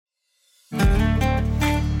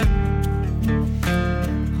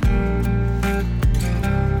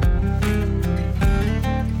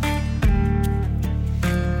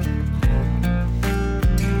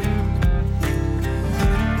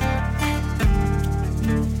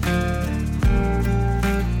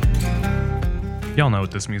Y'all know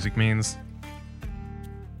what this music means.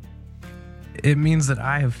 It means that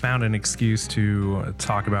I have found an excuse to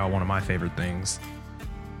talk about one of my favorite things,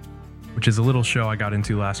 which is a little show I got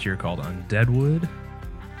into last year called Undeadwood.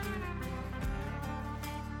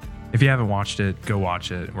 If you haven't watched it, go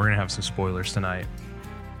watch it. We're going to have some spoilers tonight.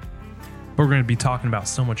 But we're going to be talking about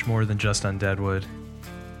so much more than just Undeadwood.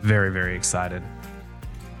 Very, very excited.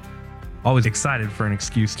 Always excited for an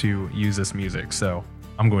excuse to use this music, so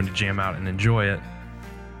I'm going to jam out and enjoy it.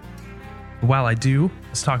 While I do,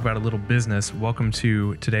 let's talk about a little business. Welcome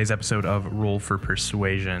to today's episode of Roll for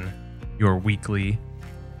Persuasion, your weekly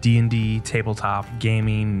D&D, tabletop,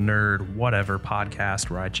 gaming, nerd, whatever podcast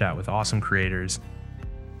where I chat with awesome creators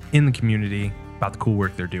in the community about the cool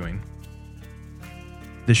work they're doing.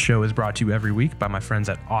 This show is brought to you every week by my friends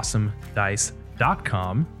at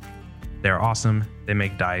awesomedice.com. They're awesome. They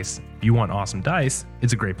make dice. If you want awesome dice,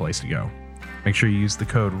 it's a great place to go. Make sure you use the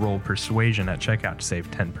code ROLLPERSUASION at checkout to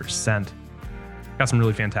save 10%. Got some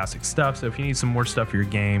really fantastic stuff, so if you need some more stuff for your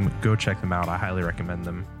game, go check them out. I highly recommend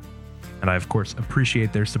them. And I, of course,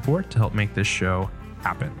 appreciate their support to help make this show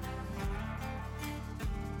happen.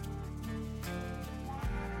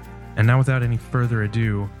 And now, without any further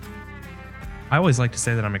ado, I always like to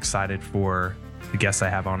say that I'm excited for the guests I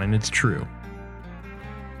have on, and it's true.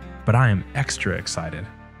 But I am extra excited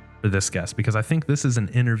for this guest because I think this is an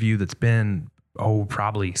interview that's been,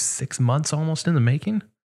 probably 6 months almost in the making.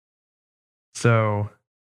 So,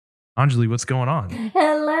 Anjali, what's going on?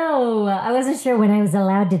 Hello. I wasn't sure when I was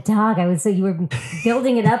allowed to talk. You were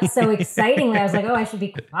building it up so excitingly. I was like, I should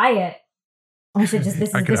be quiet. I should just,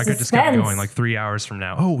 I could just keep going like 3 hours from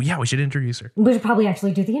now. Oh, yeah, we should introduce her. We should probably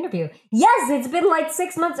actually do the interview. Yes, it's been like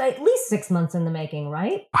 6 months, at least 6 months in the making,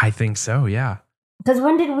 right? I think so, yeah. Because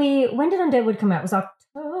when did Undeadwood come out? It was October?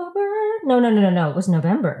 No. It was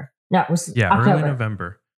November. No, it was October. Early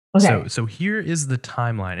November. Okay. So here is the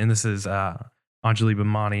timeline. And this is Anjali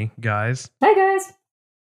Bhimani, guys. Hi, guys.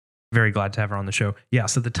 Very glad to have her on the show. Yeah,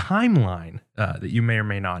 so the timeline that you may or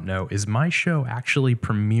may not know is my show actually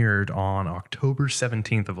premiered on October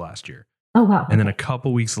 17th of last year. Oh, wow. And then a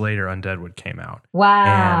couple weeks later, Undeadwood came out.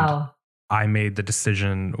 Wow. And I made the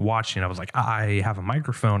decision watching. I was like, I have a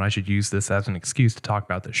microphone. I should use this as an excuse to talk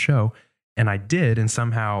about the show. And I did. And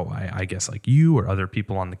somehow, I guess like you or other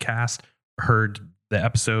people on the cast heard the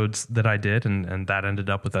episodes that I did. And that ended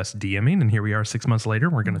up with us DMing. And here we are 6 months later.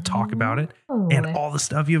 We're going to talk about it and all the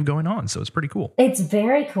stuff you have going on. So it's pretty cool. It's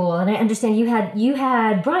very cool. And I understand you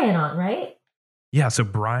had Brian on, right? Yeah. So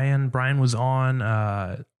Brian was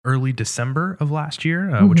on early December of last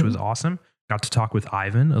year, which was awesome. Got to talk with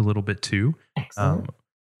Ivan a little bit too. Excellent.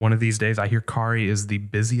 One of these days, I hear Kari is the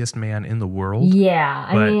busiest man in the world. Yeah,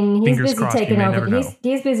 I mean, he's busy taking over.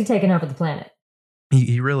 He's busy taking over the planet.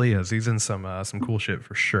 He really is. He's in some cool shit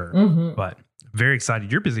for sure. Mm-hmm. But very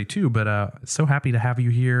excited. You're busy too, but so happy to have you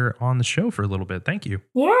here on the show for a little bit. Thank you.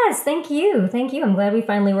 Yes, thank you. I'm glad we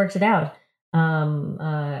finally worked it out.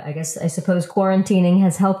 I suppose quarantining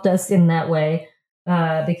has helped us in that way.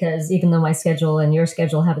 Because even though my schedule and your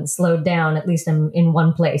schedule haven't slowed down, at least I'm in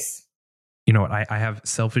one place. You know what? I have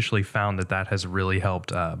selfishly found that has really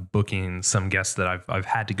helped booking some guests that I've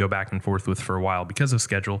had to go back and forth with for a while because of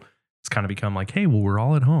schedule. It's kind of become like, hey, well, we're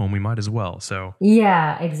all at home. We might as well. So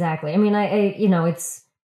yeah, exactly. I mean, it's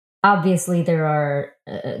obviously there are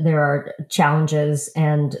challenges,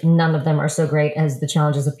 and none of them are so great as the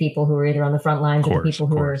challenges of people who are either on the front lines or the people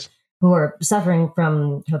who are suffering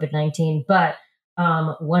from COVID-19. But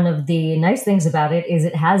one of the nice things about it is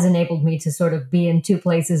it has enabled me to sort of be in two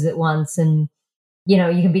places at once. And, you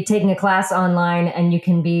can be taking a class online and you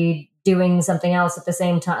can be doing something else at the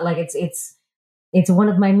same time. Like it's one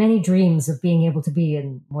of my many dreams of being able to be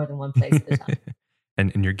in more than one place at a time.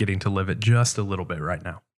 and you're getting to live it just a little bit right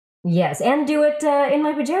now. Yes. And do it in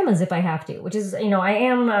my pajamas if I have to, which is, I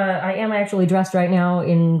am actually dressed right now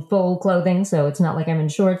in full clothing. So it's not like I'm in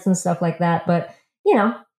shorts and stuff like that. But,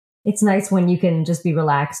 it's nice when you can just be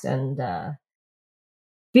relaxed and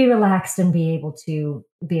be able to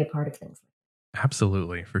be a part of things.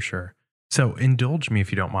 Absolutely, for sure. So indulge me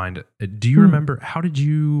if you don't mind. Do you remember how did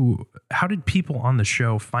people on the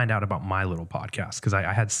show find out about my little podcast? Because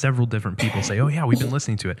I had several different people say, "Oh yeah, we've been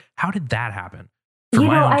listening to it." How did that happen? For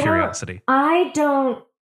my own curiosity. I don't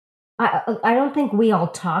think we all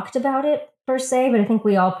talked about it per se, but I think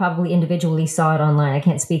we all probably individually saw it online. I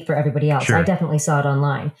can't speak for everybody else. Sure. I definitely saw it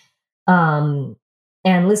online. And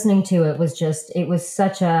listening to it was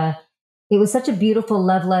such a beautiful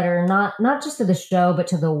love letter, not just to the show, but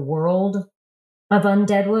to the world of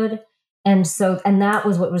Undeadwood. And that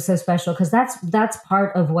was what was so special, because that's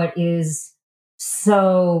part of what is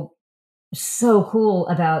so so cool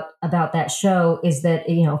about that show is that,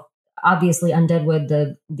 obviously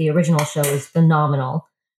Undeadwood, the original show, is phenomenal,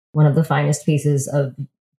 one of the finest pieces of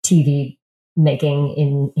TV making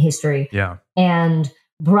in history. Yeah. And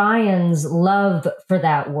Brian's love for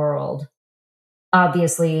that world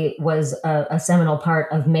obviously was a seminal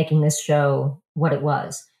part of making this show what it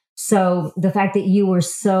was. So the fact that you were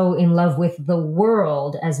so in love with the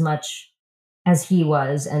world as much as he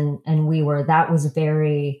was and we were, that was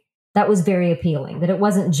very appealing. That it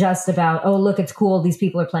wasn't just about, oh, look, it's cool, these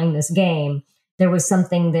people are playing this game. There was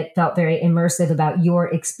something that felt very immersive about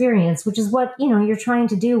your experience, which is what, you're trying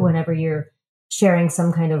to do whenever you're sharing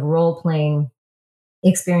some kind of role playing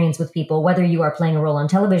experience with people, whether you are playing a role on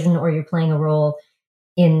television or you're playing a role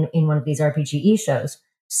in one of these RPGE shows.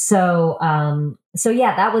 So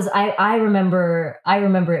yeah, that was, I remember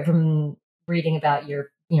it from reading about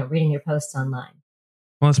reading your posts online.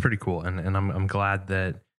 Well, that's pretty cool, and I'm glad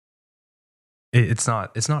that it's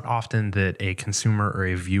not often that a consumer or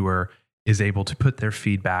a viewer is able to put their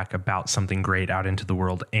feedback about something great out into the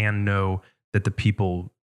world and know that the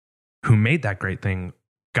people who made that great thing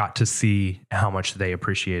got to see how much they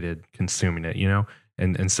appreciated consuming it,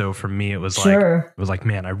 And so for me, it was like,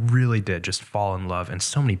 man, I really did just fall in love. And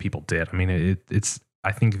so many people did. I mean, it's,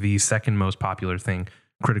 I think, the second most popular thing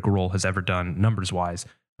Critical Role has ever done numbers wise,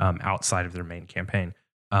 outside of their main campaign.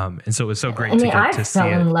 And so it was so great to get to see it. I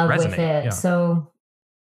fell in love with it. Yeah. So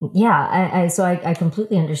yeah, I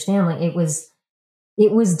completely understand. Like it was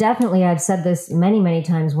definitely, I've said this many, many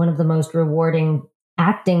times, one of the most rewarding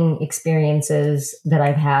acting experiences that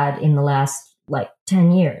I've had in the last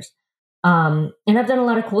 10 years. And I've done a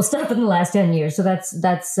lot of cool stuff in the last 10 years. So that's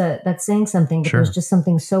saying something, but sure. There's just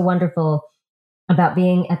something so wonderful about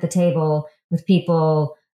being at the table with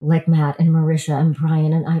people like Matt and Marisha and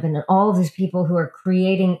Brian and Ivan and all of these people who are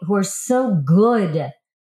so good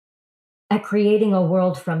at creating a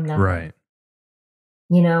world from nothing. Right.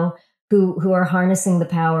 Who are harnessing the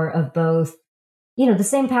power of both, the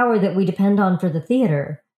same power that we depend on for the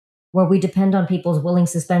theater, where we depend on people's willing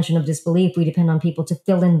suspension of disbelief. We depend on people to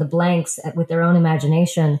fill in the blanks with their own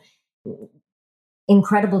imagination.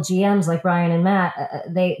 Incredible GMs like Brian and Matt,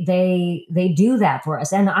 they do that for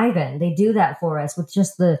us. And Ivan, they do that for us with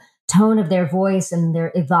just the tone of their voice and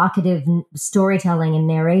their evocative storytelling and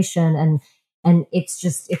narration. And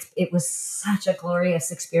it was such a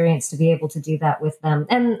glorious experience to be able to do that with them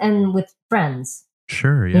and with friends.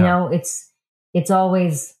 Sure. Yeah. It's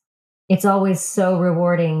always so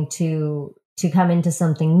rewarding to come into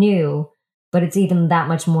something new, but it's even that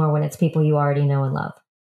much more when it's people you already know and love.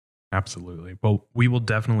 Absolutely. Well, we will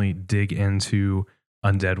definitely dig into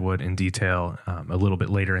Undeadwood in detail a little bit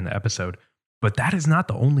later in the episode, but that is not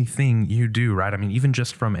the only thing you do, right? I mean, even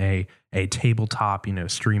just from a tabletop,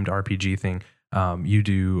 streamed RPG thing, you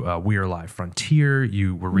do We Are Live Frontier.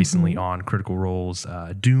 You were recently on Critical Role's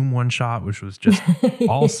Doom one shot, which was just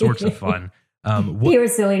all sorts of fun. Pure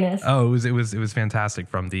silliness. Oh, it was fantastic,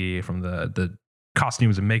 from the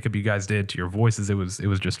costumes and makeup you guys did to your voices. It was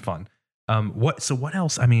just fun. What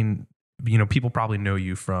else? I mean, people probably know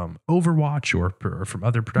you from Overwatch or from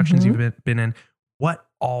other productions you've been in. What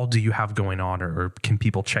all do you have going on, or can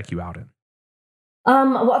people check you out in?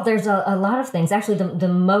 Well, there's a lot of things. Actually, the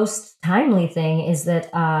most timely thing is that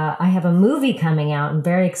I have a movie coming out I'm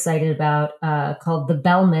very excited about, called The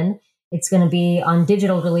Bellman. It's going to be on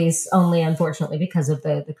digital release only, unfortunately, because of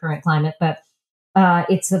the current climate. But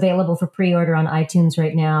it's available for pre-order on iTunes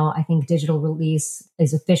right now. I think digital release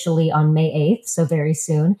is officially on May 8th, so very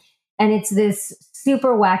soon. And it's this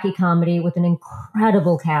super wacky comedy with an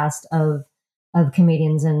incredible cast of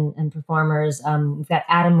comedians and performers. We've got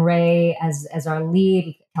Adam Ray as our lead.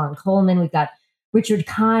 We've got Helen Coleman. We've got Richard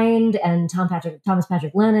Kind and Thomas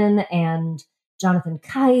Patrick Lennon and Jonathan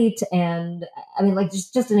Kite. And I mean,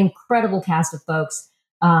 just an incredible cast of folks.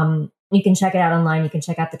 You can check it out online. You can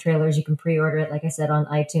check out the trailers. You can pre-order it, like I said, on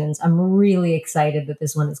iTunes. I'm really excited that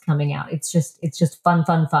this one is coming out. It's just fun.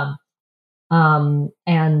 And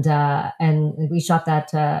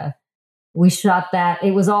we shot that.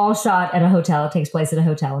 It was all shot at a hotel. It takes place at a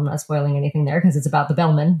hotel. I'm not spoiling anything there because it's about the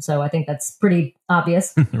Bellman. So I think that's pretty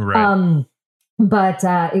obvious. Right. But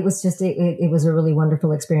it was just, it was a really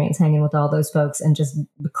wonderful experience hanging with all those folks and just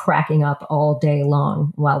cracking up all day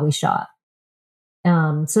long while we shot.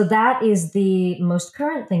 So that is the most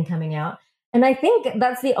current thing coming out. And I think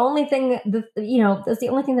that's the only thing that's the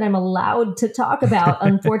only thing that I'm allowed to talk about,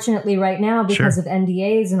 unfortunately, right now, because of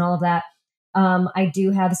NDAs and all of that. I do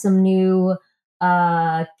have some new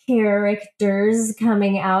characters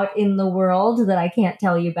coming out in the world that I can't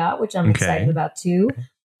tell you about, which I'm excited about too.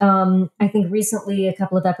 I think recently a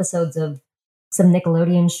couple of episodes of some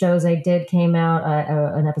Nickelodeon shows I did came out,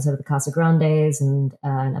 an episode of the Casa Grandes and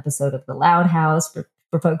an episode of the Loud House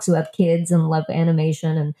for folks who have kids and love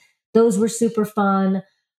animation. And those were super fun.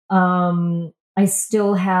 I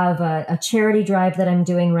still have a charity drive that I'm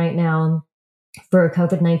doing right now for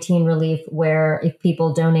COVID-19 relief, where if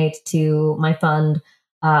people donate to my fund,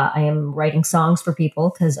 I am writing songs for people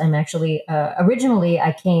because I'm actually, originally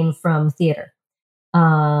I came from theater.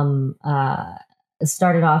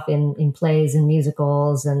 Started off in plays and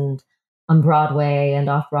musicals and on Broadway and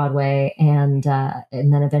off Broadway, and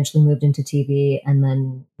then eventually moved into TV, and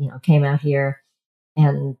then came out here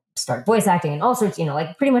and started voice acting and all sorts.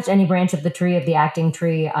 Like pretty much any branch of the tree, of the acting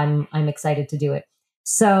tree, I'm excited to do it.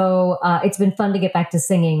 So it's been fun to get back to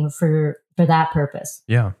singing for that purpose.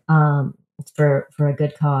 Yeah. For a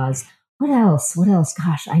good cause. What else?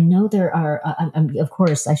 Gosh, I know there are. Of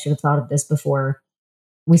course, I should have thought of this before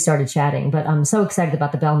we started chatting, but I'm so excited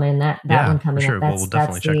about the Bellman, that one coming up. That's, we'll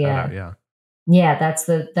definitely check that out. Yeah, that's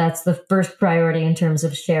the first priority in terms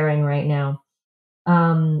of sharing right now.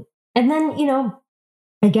 And then,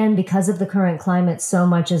 again, because of the current climate, so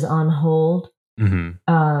much is on hold.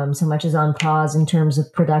 Mm-hmm. So much is on pause in terms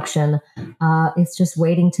of production. It's just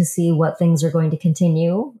waiting to see what things are going to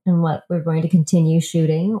continue and what we're going to continue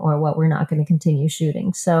shooting or what we're not going to continue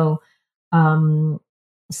shooting. So,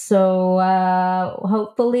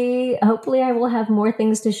 hopefully I will have more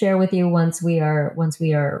things to share with you once we are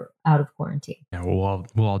out of quarantine. Yeah,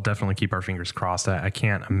 we'll all definitely keep our fingers crossed. I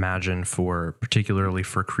can't imagine particularly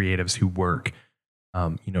for creatives who work,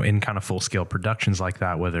 in kind of full scale productions like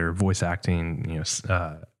that, whether voice acting,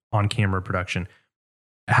 on camera production,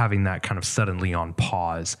 having that kind of suddenly on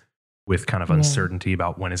pause with kind of uncertainty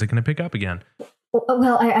about when is it going to pick up again.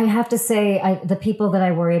 Well, I have to say, the people that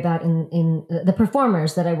I worry about in the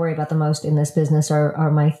performers that I worry about the most in this business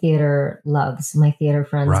are my theater loves, my theater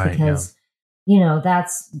friends, right, because,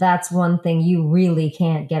 that's one thing you really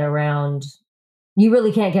can't get around. You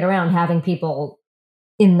really can't get around having people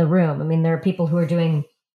in the room. I mean, there are people who are doing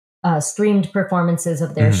streamed performances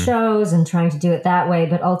of their shows and trying to do it that way.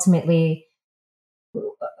 But ultimately,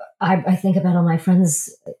 I think about all my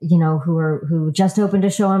friends, who just opened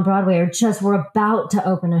a show on Broadway or just were about to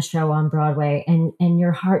open a show on Broadway, and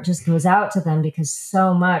your heart just goes out to them because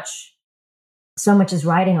so much is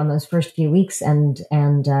riding on those first few weeks, and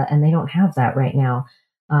they don't have that right now.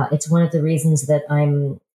 It's one of the reasons that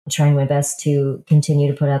I'm trying my best to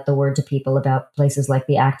continue to put out the word to people about places like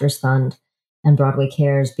the Actors Fund and Broadway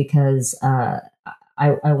Cares, because I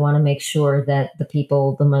want to make sure that the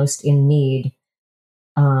people the most in need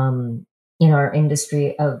in our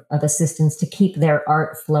industry of assistance to keep their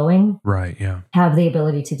art flowing, right? Yeah, have the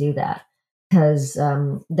ability to do that, because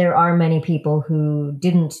there are many people who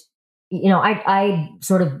didn't. I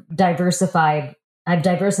sort of diversified. I've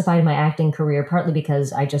diversified my acting career partly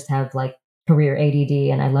because I just have like career ADD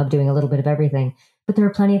and I love doing a little bit of everything. But there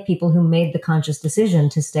are plenty of people who made the conscious decision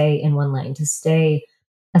to stay in one lane, to stay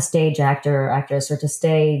a stage actor or actress, or to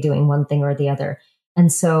stay doing one thing or the other.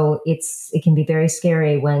 And so it can be very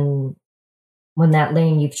scary when that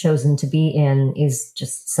lane you've chosen to be in is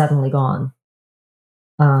just suddenly gone.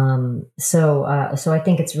 So I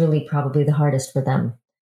think it's really probably the hardest for them.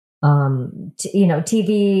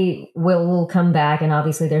 TV will come back, and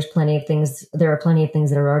obviously there are plenty of things that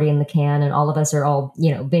are already in the can, and all of us are all,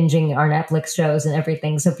 binging our Netflix shows and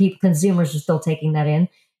everything. So consumers are still taking that in.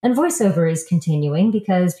 And voiceover is continuing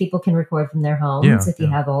because people can record from their homes if you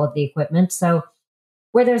have all of the equipment. So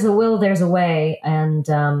where there's a will, there's a way, and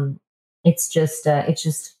it just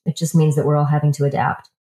means that we're all having to adapt.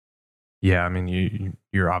 Yeah, I mean,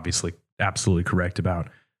 you're obviously absolutely correct about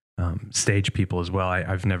stage people as well.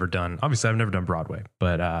 I've never done Broadway,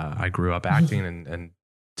 but I grew up acting and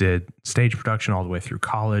did stage production all the way through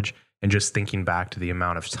college. And just thinking back to the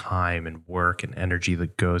amount of time and work and energy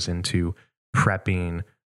that goes into prepping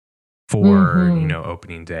for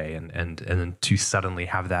opening day, and then to suddenly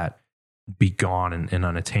have that be gone and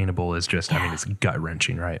unattainable is just, I mean, it's gut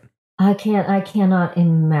wrenching, right? I cannot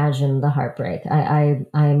imagine the heartbreak.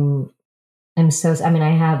 I'm so, I mean,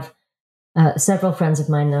 I have several friends of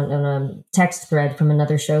mine on a text thread from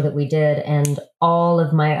another show that we did, and all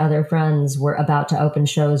of my other friends were about to open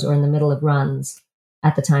shows or in the middle of runs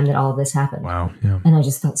at the time that all of this happened. Wow. Yeah. And I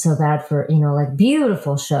just felt so bad for, like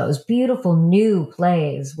beautiful shows, beautiful new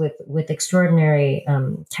plays with extraordinary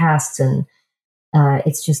casts, and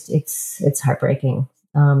it's heartbreaking.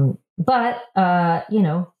 But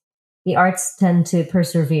the arts tend to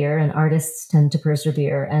persevere, and artists tend to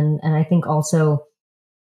persevere. And I think also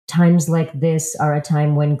times like this are a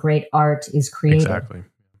time when great art is created. Exactly.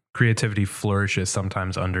 creativity flourishes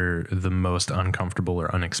sometimes under the most uncomfortable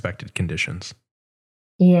or unexpected conditions.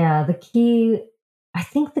 Yeah, I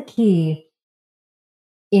think the key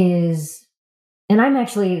is, and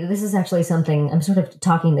this is actually something I'm sort of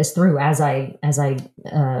talking this through as I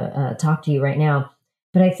talk to you right now.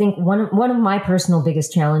 But I think one of my personal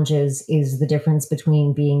biggest challenges is the difference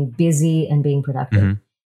between being busy and being productive. Mm-hmm.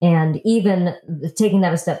 And even taking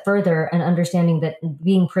that a step further and understanding that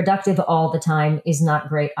being productive all the time is not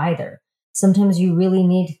great either. Sometimes you really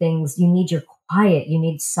need things. You need your quiet. You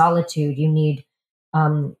need solitude. You need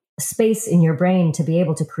space in your brain to be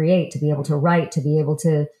able to create, to be able to write, to be able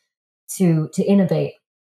to innovate.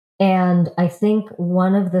 And I think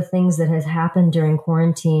one of the things that has happened during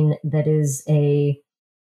quarantine that is a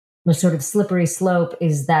sort of slippery slope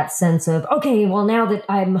is that sense of, okay, well, now that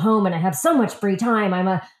I'm home and I have so much free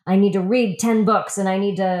time, I need to read 10 books and I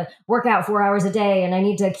need to work out 4 hours a day and I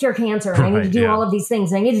need to cure cancer and I need to do all of these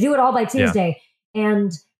things and I need to do it all by Tuesday. Yeah.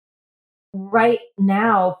 And right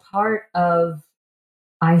now, part of,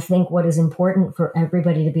 I think, what is important for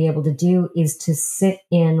everybody to be able to do is to sit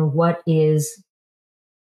in what do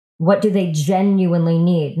they genuinely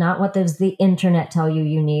need? Not what does the internet tell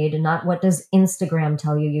you need, not what does Instagram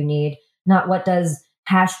tell you need, not what does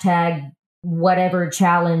hashtag whatever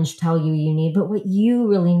challenge tell you need, but what you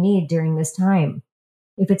really need during this time.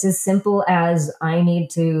 If it's as simple as I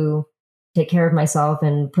need to take care of myself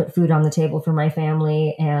and put food on the table for my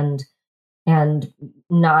family and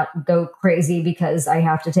not go crazy because I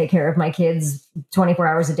have to take care of my kids 24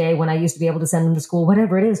 hours a day when I used to be able to send them to school,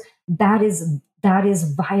 whatever it is, that is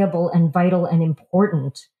viable and vital and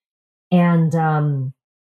important. And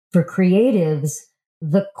for creatives,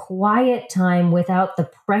 the quiet time without the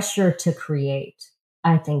pressure to create,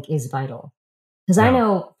 I think, is vital. Because I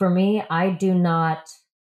know for me,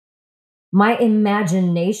 my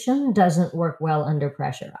imagination doesn't work well under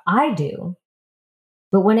pressure. I do.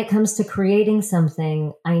 But when it comes to creating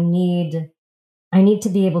something, I need to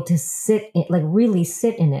be able to really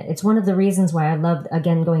sit in it. It's one of the reasons why I love,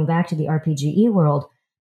 again, going back to the RPGE world,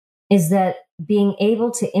 is that being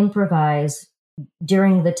able to improvise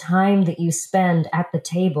during the time that you spend at the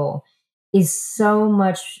table is so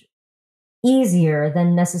much easier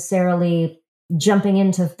than necessarily jumping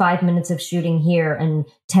into 5 minutes of shooting here and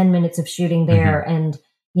 10 minutes of shooting there. Mm-hmm. And,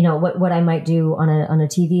 what I might do on a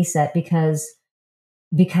TV set because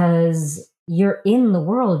you're in the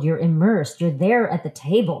world, you're immersed, you're there at the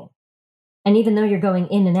table. And even though you're going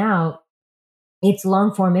in and out, it's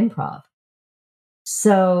long form improv.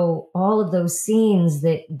 So all of those scenes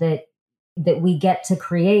that we get to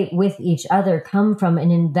create with each other come from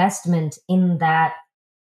an investment in that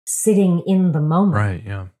sitting in the moment. Right,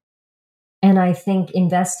 yeah. And I think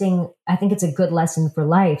it's a good lesson for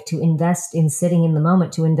life to invest in sitting in the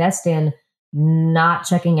moment, to invest in not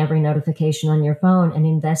checking every notification on your phone and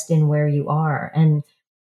invest in where you are and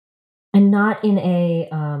not in a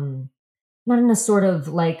sort of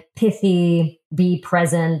like pithy, be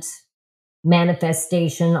present,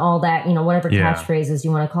 manifestation, all that, whatever catchphrases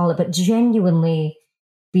you want to call it, but genuinely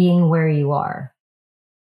being where you are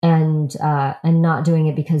and not doing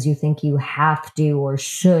it because you think you have to or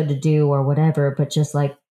should do or whatever, but just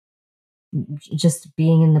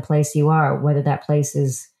being in the place you are, whether that place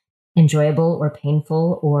is enjoyable or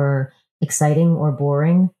painful or exciting or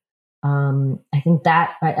boring. I think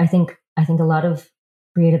a lot of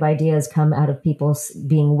creative ideas come out of people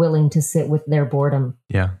being willing to sit with their boredom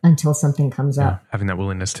until something comes up. Having that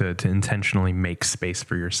willingness to intentionally make space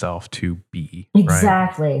for yourself to be.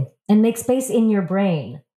 Exactly. Right? And make space in your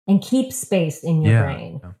brain and keep space in your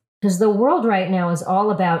brain. Because the world right now is all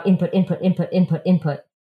about input,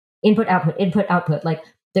 output. Like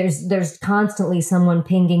there's constantly someone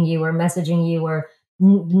pinging you or messaging you or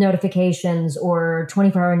notifications or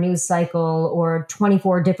 24-hour news cycle or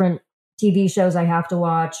 24 different TV shows I have to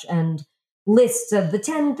watch and lists of the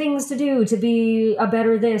 10 things to do to be a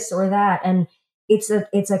better this or that. And it's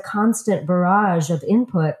a constant barrage of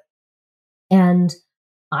input. And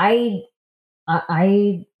I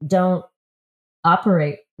don't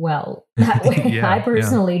operate well that way. I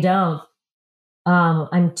personally don't.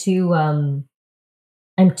 I'm too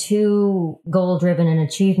goal driven and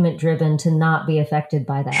achievement driven to not be affected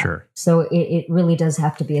by that. Sure. So it really does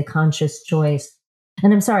have to be a conscious choice.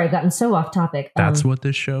 And I'm sorry, I've gotten so off topic. That's what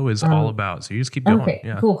this show is all about. So you just keep going. Okay,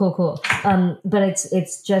 cool. But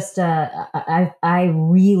it's just I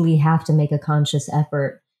really have to make a conscious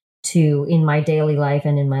effort to, in my daily life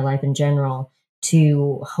and in my life in general,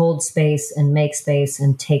 to hold space and make space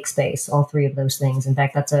and take space. All three of those things. In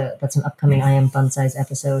fact, that's an upcoming I Am Fun Size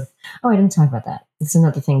episode. Oh, I didn't talk about that. It's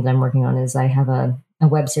another thing that I'm working on. Is I have a a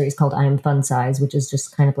web series called I Am Fun Size, which is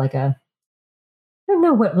just kind of like I don't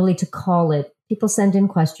know what really to call it. People send in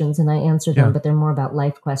questions and I answer them, but they're more about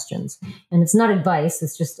life questions. And it's not advice,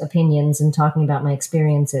 it's just opinions and talking about my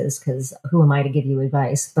experiences, because who am I to give you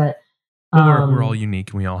advice? But we're all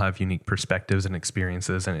unique and we all have unique perspectives and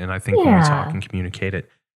experiences. And I think when we talk and communicate it,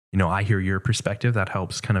 I hear your perspective that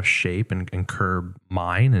helps kind of shape and curb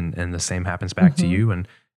mine. And the same happens back to you. And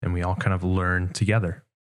we all kind of learn together.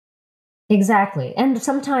 Exactly. And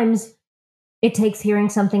sometimes it takes hearing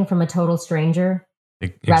something from a total stranger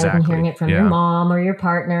rather than hearing it from your mom or your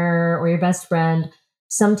partner or your best friend.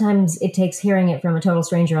 Sometimes it takes hearing it from a total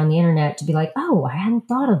stranger on the internet to be like, oh, I hadn't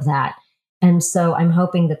thought of that. And so I'm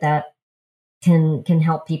hoping that can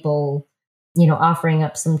help people, offering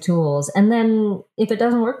up some tools. And then if it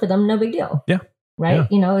doesn't work for them, no big deal. Yeah. Right.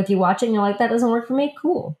 Yeah. If you watch it and you're like, that doesn't work for me,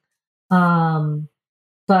 cool.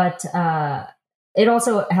 But it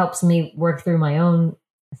also helps me work through my own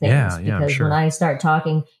things, because when I start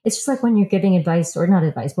talking, it's just like when you're giving advice, or not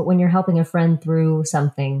advice, but when you're helping a friend through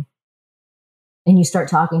something and you start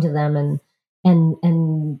talking to them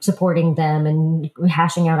and supporting them and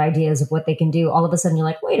hashing out ideas of what they can do, all of a sudden you're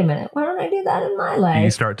like, wait a minute, why don't I do that in my life?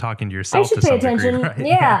 You start talking to yourself. I should pay attention. Degree, right?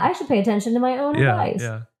 Yeah, I should pay attention to my own advice.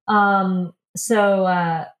 Yeah. So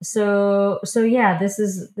yeah, this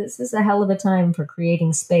is a hell of a time for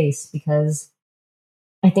creating space, because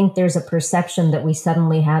I think there's a perception that we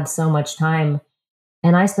suddenly have so much time.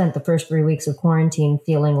 And I spent the first 3 weeks of quarantine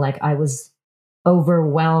feeling like I was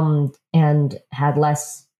overwhelmed and had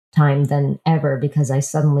less time than ever, because I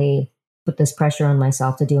suddenly put this pressure on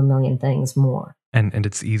myself to do a million things more. And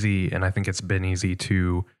it's easy, and I think it's been easy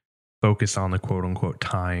to focus on the quote unquote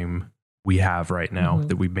time we have right now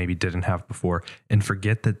that we maybe didn't have before, and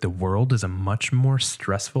forget that the world is a much more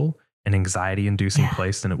stressful and anxiety inducing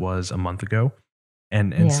place than it was a month ago.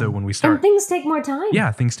 And so when we start, and things take more time.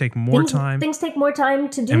 Yeah, things take more time. Things take more time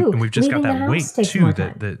to do. And we've just got that weight too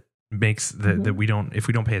that makes that we don't, if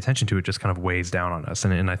we don't pay attention to it, just kind of weighs down on us.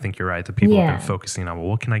 And I think you're right that people have been focusing on, well,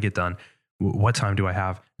 what can I get done? What time do I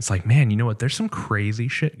have? It's like, man, you know what? There's some crazy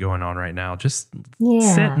shit going on right now. Just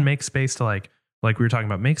sit and make space to like we were talking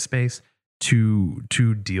about, make space to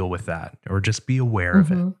deal with that, or just be aware of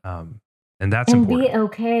it. And that's important. Be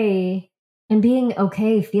okay. And being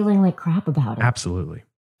okay feeling like crap about it. Absolutely.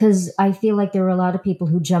 Because I feel like there were a lot of people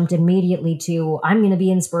who jumped immediately to, I'm going to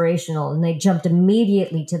be inspirational. And they jumped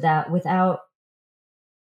immediately to that without,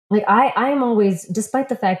 like, I'm always, despite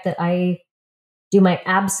the fact that I do my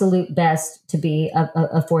absolute best to be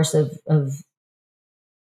a force of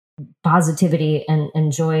positivity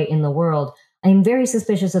and joy in the world, I am very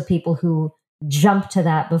suspicious of people who jump to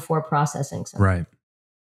that before processing something. Right.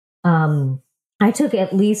 I took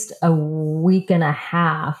at least a week and a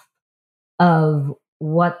half of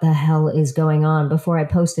what the hell is going on before I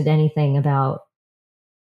posted anything about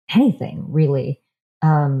anything, really,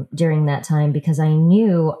 during that time, because I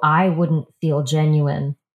knew I wouldn't feel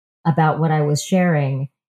genuine about what I was sharing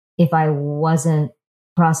if I wasn't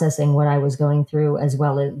processing what I was going through as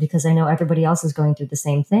well, as because I know everybody else is going through the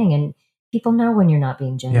same thing. And people know when you're not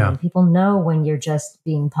being genuine. Yeah. People know when you're just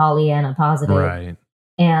being Pollyanna positive. Right.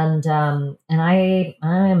 And I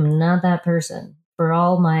am not that person. For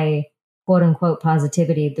all my quote unquote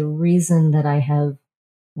positivity, the reason that I have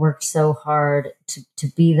worked so hard to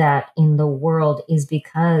be that in the world is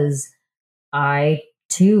because I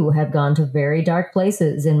too have gone to very dark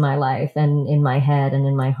places in my life and in my head and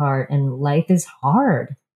in my heart. And life is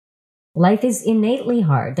hard. Life is innately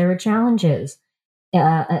hard. There are challenges.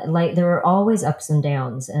 Like there are always ups and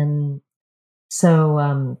downs. And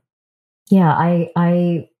so, yeah,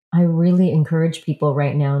 I really encourage people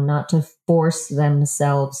right now not to force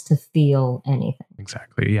themselves to feel anything.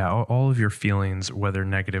 Exactly. Yeah. All of your feelings, whether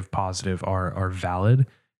negative, positive, are valid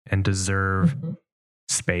and deserve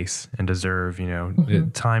space and deserve,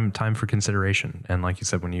 time for consideration. And like you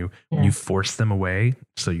said, when you force them away,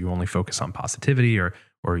 so you only focus on positivity or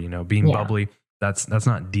being bubbly, that's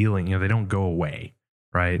not dealing, they don't go away.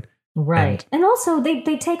 Right. Right. And also they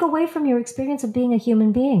take away from your experience of being a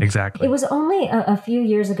human being. Exactly. It was only a few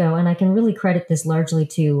years ago, and I can really credit this largely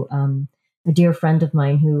to a dear friend of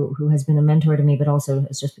mine who has been a mentor to me, but also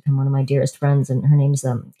has just become one of my dearest friends. And her name's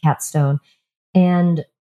Kat Stone. And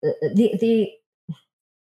the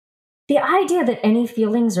idea that any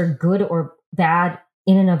feelings are good or bad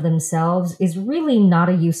in and of themselves is really not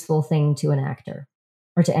a useful thing to an actor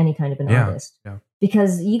or to any kind of an artist. Yeah.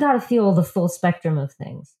 Because you got to feel the full spectrum of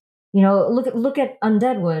things. Look at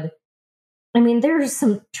Undeadwood. I mean, there's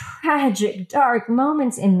some tragic, dark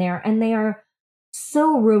moments in there, and they are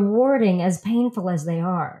so rewarding, as painful as they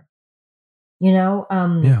are.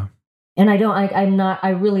 And I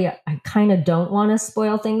kind of don't want to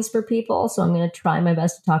spoil things for people. So I'm going to try my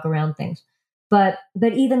best to talk around things. But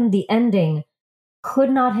even the ending could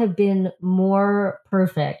not have been more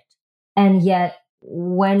perfect. And yet,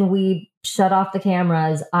 when we shut off the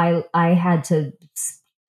cameras, I had to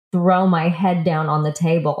throw my head down on the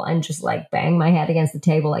table and just like bang my head against the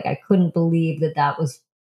table. Like I couldn't believe that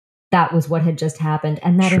was what had just happened.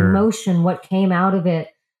 And that emotion, what came out of it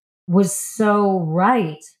was so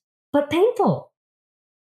right, but painful.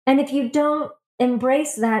 And if you don't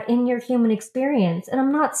embrace that in your human experience, and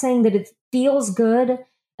I'm not saying that it feels good,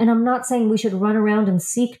 and I'm not saying we should run around and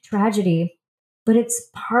seek tragedy, but it's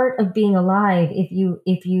part of being alive. If you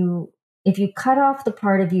cut off the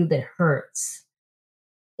part of you that hurts,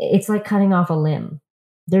 it's like cutting off a limb.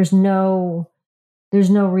 There's no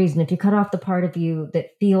reason. If you cut off the part of you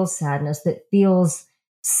that feels sadness, that feels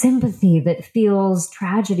sympathy, that feels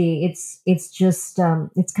tragedy, it's just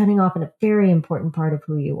it's cutting off a very important part of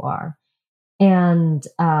who you are. And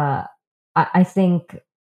I think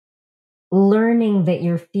learning that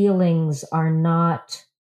your feelings are not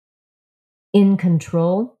in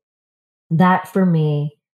control, that for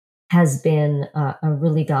me has been a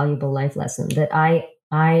really valuable life lesson, that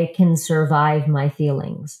I can survive my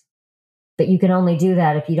feelings. But you can only do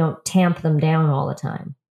that if you don't tamp them down all the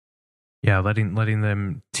time. Yeah, letting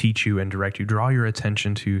them teach you and direct you, draw your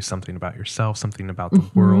attention to something about yourself, something about the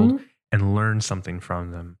world, and learn something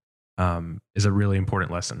from them is a really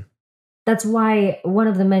important lesson. That's why one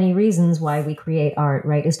of the many reasons why we create art,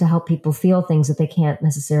 right, is to help people feel things that they can't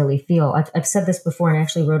necessarily feel. I've said this before and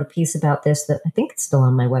actually wrote a piece about this that I think it's still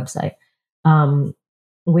on my website,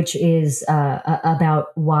 which is about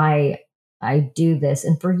why I do this.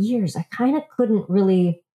 And for years, I kind of couldn't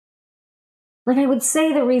really, like, I would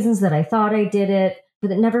say the reasons that I thought I did it,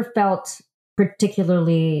 but it never felt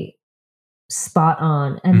particularly spot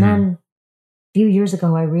on. And then a few years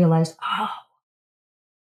ago, I realized, oh,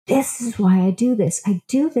 this is why I do this. I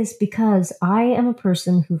do this because I am a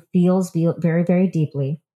person who feels very, very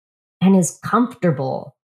deeply and is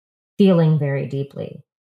comfortable feeling very deeply.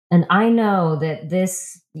 And I know that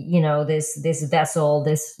this, this vessel,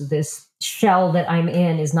 this shell that I'm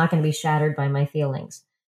in is not going to be shattered by my feelings.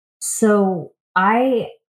 So I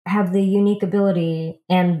have the unique ability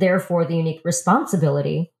and therefore the unique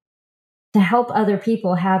responsibility to help other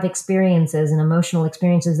people have experiences and emotional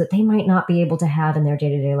experiences that they might not be able to have in their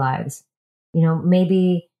day-to-day lives.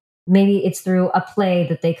 Maybe it's through a play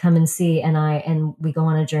that they come and see and we go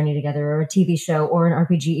on a journey together, or a TV show or an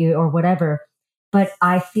RPG or whatever. But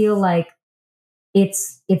I feel like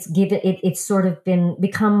it's sort of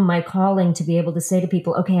become my calling to be able to say to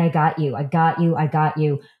people, okay, I got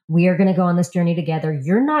you. We are going to go on this journey together.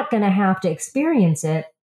 You're not going to have to experience it,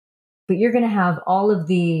 but you're going to have all of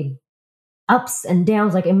the ups and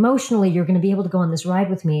downs. Like emotionally, you're going to be able to go on this ride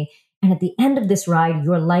with me. And at the end of this ride,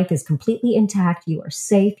 your life is completely intact. You are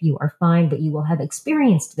safe. You are fine, but you will have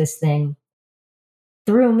experienced this thing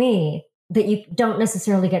through me that you don't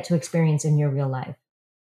necessarily get to experience in your real life.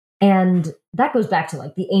 And that goes back to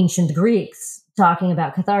like the ancient Greeks talking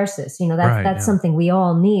about catharsis. That's something we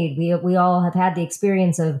all need. We all have had the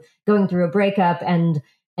experience of going through a breakup, and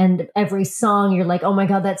every song you're like, oh my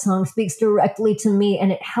God, that song speaks directly to me,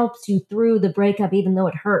 and it helps you through the breakup even though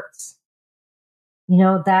it hurts.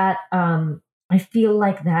 That I feel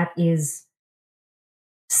like that is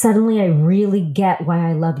suddenly I really get why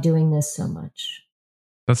I love doing this so much.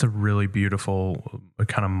 That's a really beautiful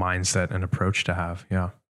kind of mindset and approach to have.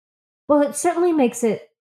 Yeah. Well, it certainly makes it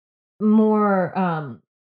more,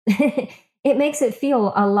 it makes it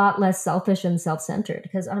feel a lot less selfish and self-centered,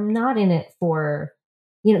 because I'm not in it for,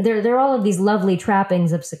 there are all of these lovely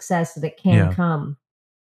trappings of success that can come.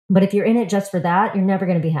 But if you're in it just for that, you're never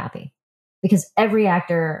going to be happy, because every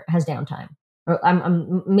actor has downtime. Or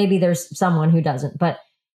maybe there's someone who doesn't, but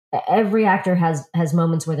every actor has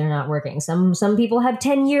moments where they're not working. Some people have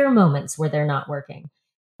 10-year moments where they're not working.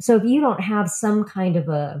 So if you don't have some kind of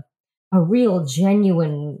a real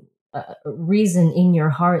genuine reason in your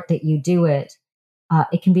heart that you do it,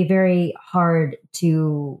 it can be very hard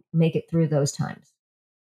to make it through those times.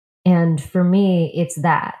 And for me, it's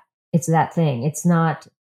that thing. It's not,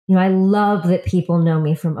 I love that people know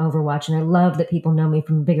me from Overwatch, and I love that people know me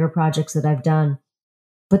from bigger projects that I've done.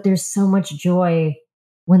 But there's so much joy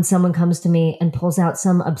when someone comes to me and pulls out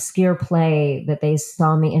some obscure play that they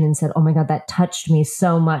saw me in and said, oh my God, that touched me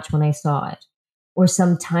so much when I saw it. Or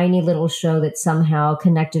some tiny little show that somehow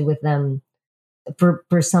connected with them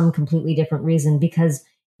for some completely different reason, because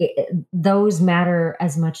those matter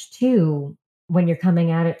as much too when you're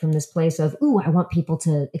coming at it from this place of, ooh, I want people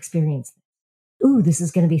to experience this. Ooh, this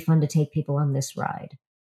is going to be fun to take people on this ride.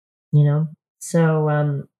 you know?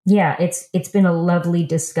 So, yeah, it's been a lovely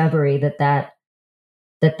discovery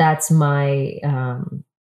that's my,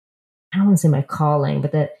 I don't want to say my calling,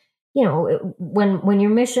 but that, when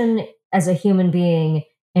your mission as a human being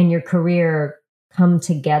and your career come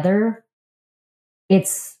together,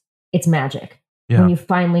 it's magic when you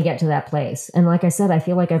finally get to that place. And like I said, I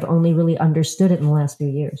feel like I've only really understood it in the last few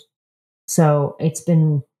years. So it's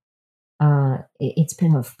been a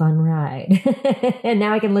fun ride. And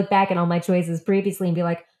now I can look back at all my choices previously and be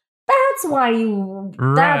like, that's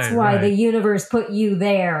why the universe put you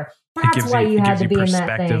there. That's why you had to be in that thing.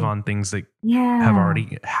 Perspective on things that have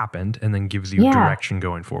already happened, and then gives you direction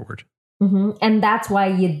going forward. Mm-hmm. And that's why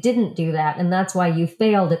you didn't do that. And that's why you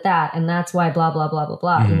failed at that. And that's why blah, blah, blah, blah,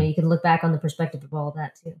 blah. Mm-hmm. You can look back on the perspective of all of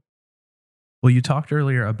that too. Well, you talked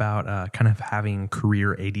earlier about kind of having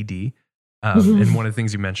career ADD. And one of the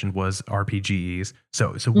things you mentioned was RPGs.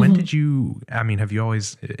 So when did you, have you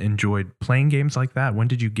always enjoyed playing games like that? When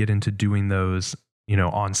did you get into doing those,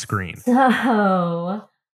 on screen? So,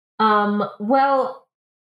 well,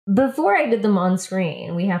 before I did them on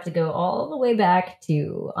screen, we have to go all the way back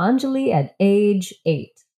to Anjali at age 8,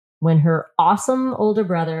 when her awesome older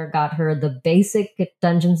brother got her the basic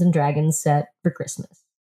Dungeons and Dragons set for Christmas.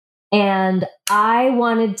 And I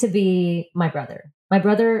wanted to be my brother. My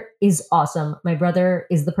brother is awesome. My brother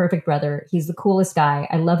is the perfect brother. He's the coolest guy.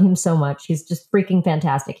 I love him so much. He's just freaking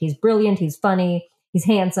fantastic. He's brilliant. He's funny. He's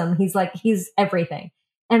handsome. He's everything.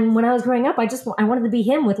 And when I was growing up, I wanted to be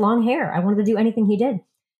him with long hair. I wanted to do anything he did.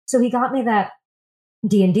 So he got me that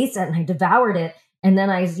D&D set and I devoured it. And then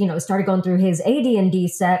I, started going through his AD&D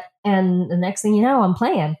set. And the next thing you know, I'm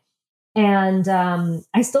playing. And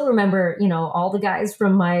I still remember, all the guys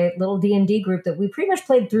from my little D&D group that we pretty much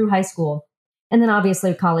played through high school. And then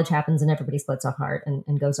obviously college happens and everybody splits apart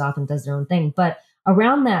and goes off and does their own thing. But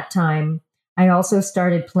around that time, I also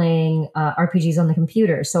started playing RPGs on the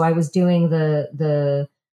computer. So I was doing the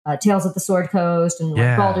Tales of the Sword Coast and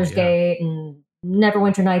Baldur's Gate and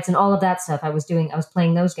Neverwinter Nights and all of that stuff. I was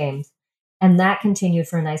playing those games. And that continued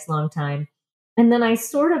for a nice long time. And then I'm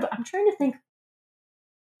trying to think,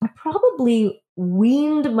 I probably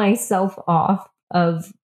weaned myself off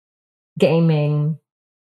of gaming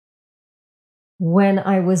when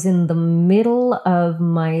I was in the middle of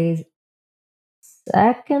my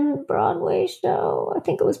second Broadway show. I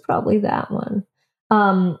think it was probably that one.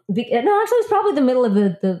 No, actually, it was probably the middle of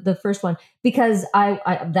the first one, because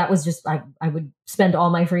that was just I would spend all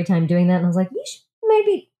my free time doing that, and I was like,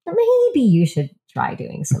 maybe you should try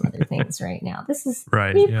doing some other things right now. This is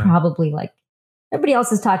right. Probably like everybody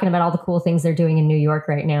else is talking about all the cool things they're doing in New York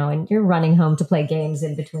right now, and you're running home to play games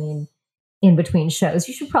in between shows.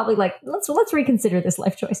 You should probably let's reconsider this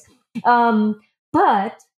life choice.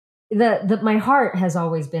 But my heart has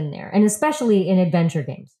always been there, and especially in adventure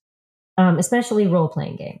games. Especially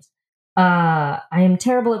role-playing games. I am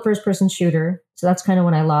terrible at first-person shooter, so that's kind of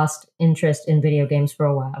when I lost interest in video games for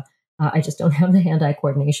a while. I just don't have the hand-eye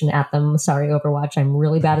coordination at them. Sorry, Overwatch. I'm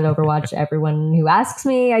really bad at Overwatch. Everyone who asks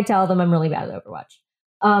me, I tell them I'm really bad at Overwatch.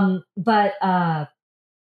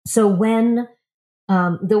 So when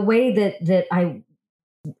the way that I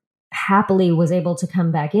happily was able to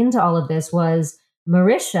come back into all of this was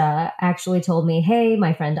Marisha actually told me, hey,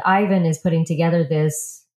 my friend Ivan is putting together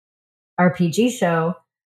this RPG show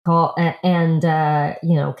called, and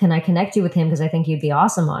can I connect you with him, because I think you'd be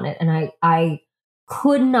awesome on it. And I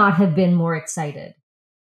could not have been more excited,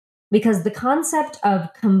 because the concept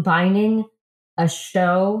of combining a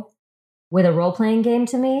show with a role-playing game,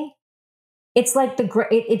 to me, it's like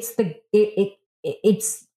it's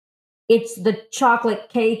the chocolate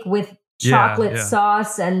cake with chocolate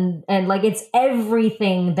sauce and like it's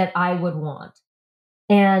everything that I would want.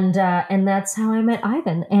 And that's how I met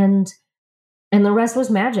Ivan, and the rest was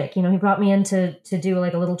magic. He brought me in to do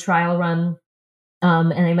like a little trial run.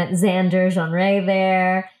 And I met Xander, Jean-Ray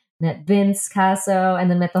there, met Vince Casso, and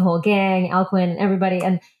then met the whole gang, Alquin and everybody.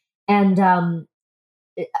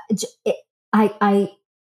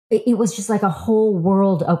 It was just like a whole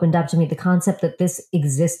world opened up to me. The concept that this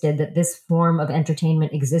existed, that this form of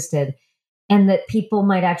entertainment existed, and that people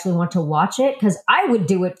might actually want to watch it, because I would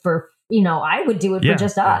do it for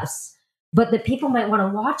just us, but that people might want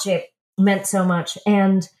to watch it meant so much.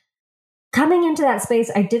 And coming into that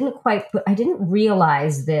space, I didn't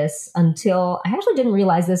realize this until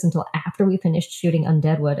after we finished shooting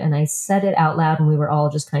Undeadwood, and I said it out loud, and we were all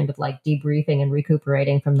just kind of like debriefing and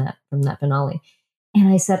recuperating from that finale. And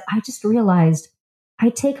I said, I just realized I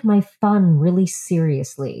take my fun really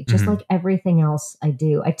seriously, just like everything else I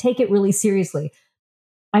do. I take it really seriously.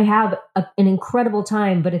 I have an incredible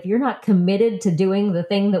time, but if you're not committed to doing the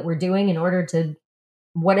thing that we're doing in order to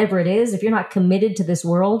whatever it is, if you're not committed to this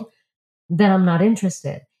world, then I'm not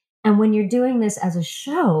interested. And when you're doing this as a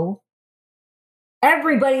show,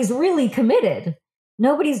 everybody's really committed.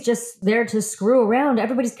 Nobody's just there to screw around.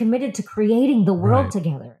 Everybody's committed to creating the world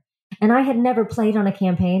together. And I had never played on a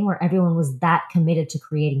campaign where everyone was that committed to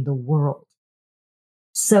creating the world.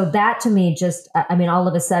 So that to me just, I mean, all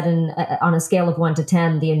of a sudden, on a scale of 1 to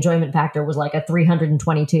 10, the enjoyment factor was like a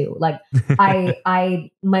 322. Like my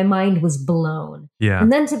mind was blown. Yeah.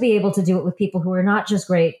 And then to be able to do it with people who are not just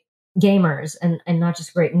great gamers and not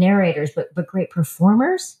just great narrators, but great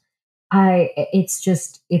performers, it's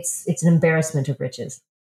an embarrassment of riches.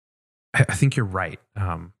 I think you're right.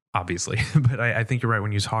 Obviously, but I think you're right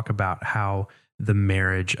when you talk about how the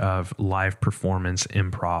marriage of live performance,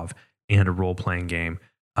 improv, and a role-playing game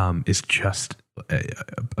is just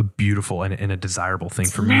a beautiful and a desirable thing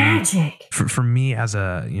for magic. me. For me as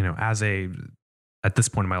a at this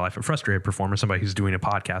point in my life, a frustrated performer, somebody who's doing a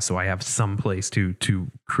podcast, so I have some place to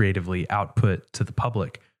creatively output to the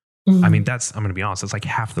public. Mm-hmm. I mean, I'm going to be honest, that's like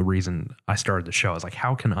half the reason I started the show. I was like,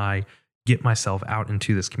 how can I get myself out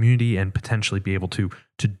into this community and potentially be able to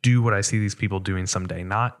do what I see these people doing someday?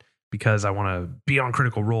 Not because I want to be on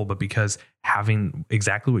Critical Role, but because having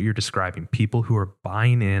exactly what you're describing, people who are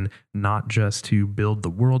buying in, not just to build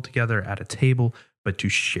the world together at a table, but to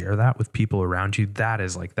share that with people around you,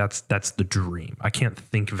 that's the dream. I can't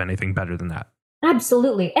think of anything better than that.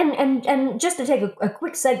 Absolutely. And just to take a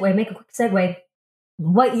quick segue,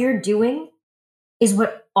 what you're doing is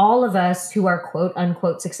what all of us who are quote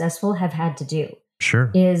unquote successful have had to do.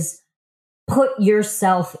 Sure. Is put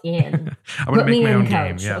yourself in. I'm going to make my own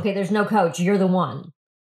game. Yeah. Okay, there's no coach. You're the one.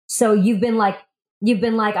 So you've been like,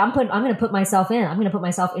 I'm going to put myself in. I'm going to put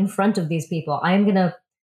myself in front of these people.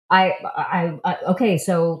 Okay.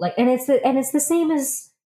 So like, and it's the same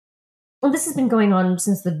as, well, this has been going on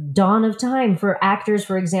since the dawn of time for actors,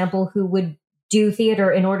 for example, who would do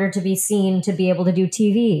theater in order to be seen, to be able to do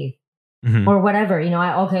TV. Mm-hmm. Or whatever,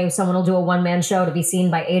 someone will do a one-man show to be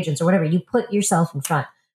seen by agents or whatever. You put yourself in front.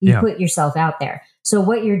 You put yourself out there. So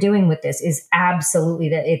what you're doing with this is absolutely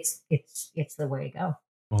that it's the way to go.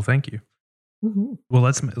 Well, thank you. Mm-hmm.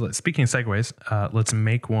 Well, speaking of segues, let's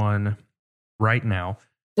make one right now.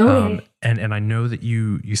 Okay. And I know that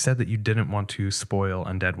you said that you didn't want to spoil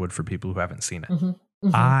Undeadwood for people who haven't seen it. Mm-hmm.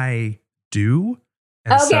 Mm-hmm. I do.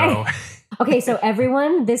 And okay, so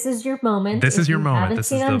everyone, this is your moment. This is your moment.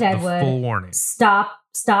 This is the full warning.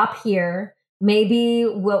 Stop here. Maybe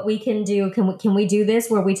what we can do, can we do this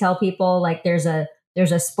where we tell people like there's a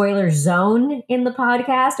spoiler zone in the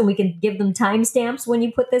podcast and we can give them timestamps when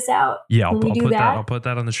you put this out? Yeah, I'll put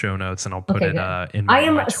that on the show notes and I'll put it in my I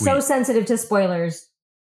am my tweet. So sensitive to spoilers.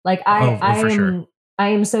 Like I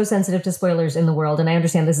am so sensitive to spoilers in the world, and I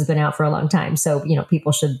understand this has been out for a long time. So,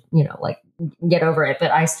 people should, like get over it. But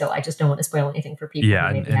I just don't want to spoil anything for people. Yeah.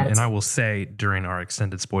 And I will say during our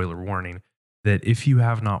extended spoiler warning that if you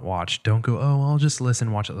have not watched, don't go, I'll just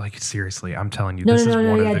watch it. Like, seriously, I'm telling you, this is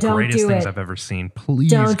one of the greatest things I've ever seen.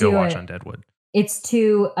 Please go watch Undeadwood. It's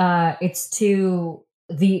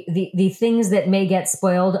the things that may get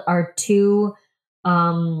spoiled are too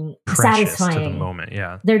satisfying to the moment.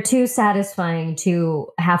 Yeah, they're too satisfying to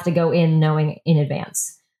have to go in knowing in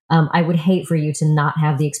advance. I would hate for you to not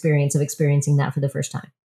have the experience of experiencing that for the first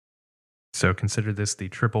time. So consider this the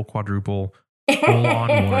triple, quadruple,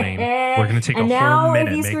 full-on warning. We're going to take a whole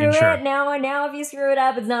minute making sure. Now if you screw it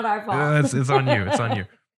up, it's not our fault. It's on you. It's on you.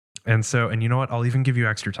 And you know what? I'll even give you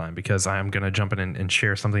extra time because I am going to jump in and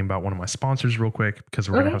share something about one of my sponsors real quick because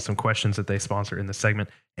we're going to have some questions that they sponsor in this segment.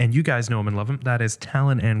 And you guys know them and love them. That is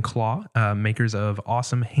Talon and Claw, makers of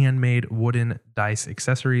awesome handmade wooden dice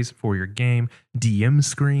accessories for your game, DM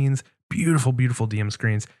screens, beautiful, beautiful DM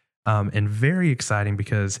screens, and very exciting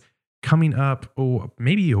because coming up,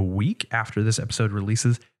 maybe a week after this episode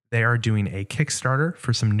releases, they are doing a Kickstarter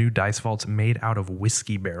for some new dice vaults made out of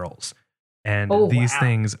whiskey barrels. And these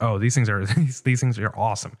things are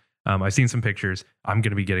awesome. I've seen some pictures. I'm going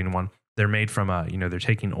to be getting one. They're made from they're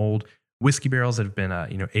taking old whiskey barrels that have been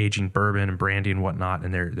aging bourbon and brandy and whatnot,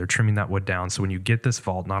 and they're trimming that wood down. So when you get this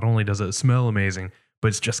vault, not only does it smell amazing, but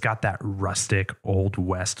it's just got that rustic old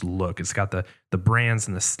west look. It's got the brands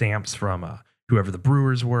and the stamps from whoever the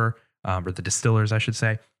brewers were, or the distillers, I should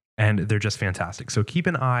say, and they're just fantastic. So keep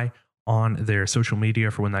an eye on their social media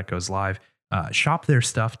for when that goes live. Shop their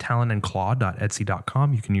stuff,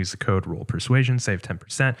 talonandclaw.etsy.com. You can use the code ROLLPERSUASION, save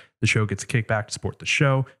 10%. The show gets a kickback to support the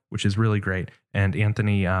show, which is really great. And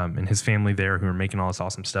Anthony and his family there who are making all this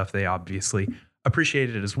awesome stuff, they obviously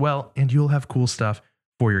appreciate it as well. And you'll have cool stuff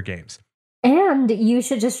for your games. And you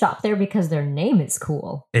should just shop there because their name is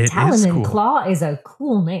cool. It Talon is and cool. Claw is a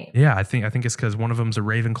cool name. Yeah, I think it's because one of them's a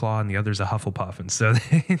Ravenclaw and the other's a Hufflepuff, and so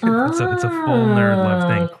it's a full nerd love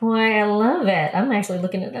thing. Quite, I love it. I'm actually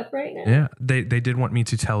looking it up right now. Yeah, they did want me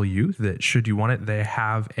to tell you that should you want it, they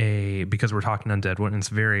have because we're talking Undeadwood and it's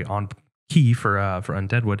very on key for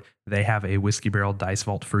Undeadwood. They have a Whiskey Barrel Dice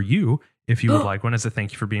Vault for you if you would like one as a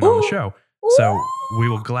thank you for being on the show. So we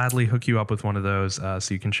will gladly hook you up with one of those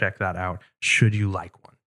so you can check that out should you like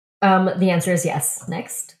one. The answer is yes.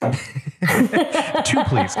 Next. 2,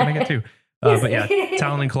 please. Can I get 2? But yeah,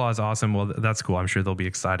 Talon and Claw is awesome. Well, that's cool. I'm sure they'll be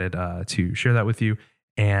excited to share that with you.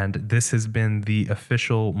 And this has been the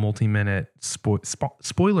official multi-minute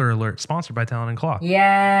spoiler alert sponsored by Talon and Claw.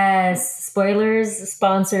 Yes. Spoilers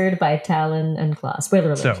sponsored by Talon and Claw. Spoiler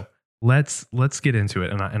alert. So let's get into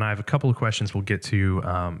it. And I have a couple of questions we'll get to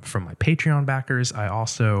from my Patreon backers. I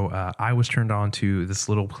also, I was turned on to this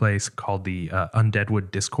little place called the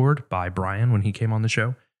Undeadwood Discord by Brian when he came on the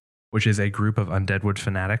show, which is a group of Undeadwood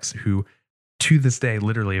fanatics who, to this day,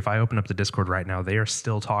 literally, if I open up the Discord right now, they are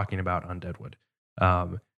still talking about Undeadwood.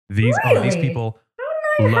 These people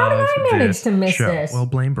love this show. Well,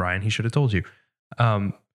 blame Brian. He should have told you.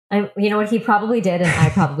 You know what? He probably did, and I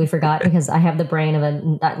probably forgot because I have the brain of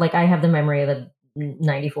I have the memory of a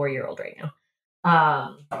 94-year-old right now.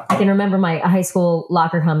 I can remember my high school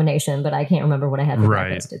locker combination, but I can't remember what I had for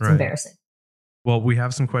breakfast. It's embarrassing. Well, we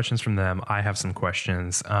have some questions from them. I have some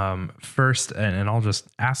questions. First, and I'll just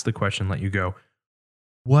ask the question, let you go.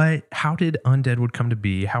 How did Undeadwood come to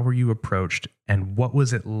be? How were you approached? And what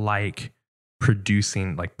was it like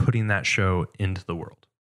producing, like putting that show into the world?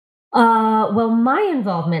 Well, my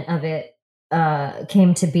involvement of it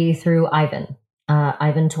came to be through Ivan.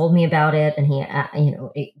 Ivan told me about it, and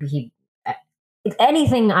he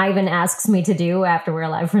anything Ivan asks me to do after We're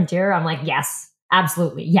Alive Frontier, I'm like, yes,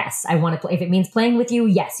 absolutely, yes, I want to play. If it means playing with you,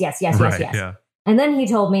 yes. Yeah. And then he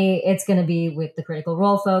told me it's going to be with the Critical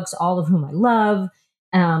Role folks, all of whom I love.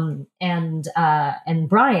 And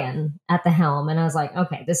Brian at the helm. And I was like,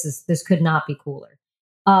 okay, this could not be cooler.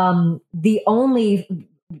 The only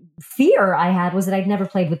fear I had was that I'd never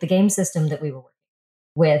played with the game system that we were working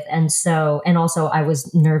with. And also I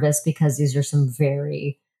was nervous because these are some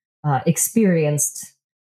very, experienced,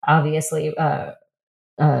 obviously,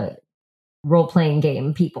 role-playing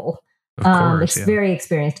game people. Very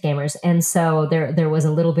experienced gamers. And so there was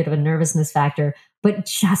a little bit of a nervousness factor. But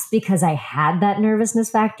just because I had that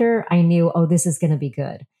nervousness factor, I knew, this is going to be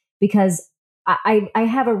good. Because I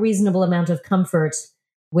have a reasonable amount of comfort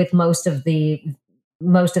with most of the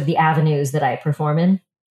avenues that I perform in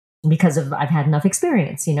because I've had enough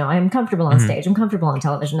experience. I'm comfortable on stage. I'm comfortable on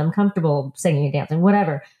television. I'm comfortable singing and dancing,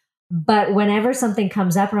 whatever. But whenever something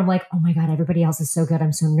comes up where I'm like, oh my God, everybody else is so good,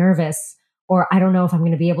 I'm so nervous, or I don't know if I'm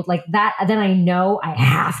going to be able to, like that, then I know I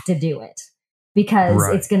have to do it. Because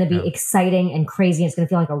it's going to be exciting and crazy. It's going to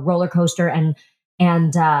feel like a roller coaster, and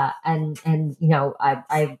I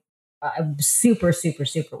super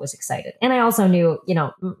was excited. And I also knew,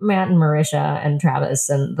 Matt and Marisha and Travis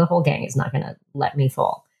and the whole gang is not going to let me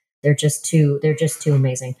fall. They're just too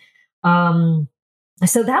amazing.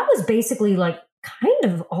 So that was basically like kind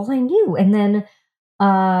of all I knew. And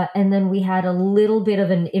then we had a little bit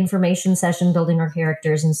of an information session building our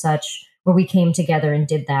characters and such, where we came together and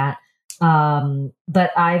did that.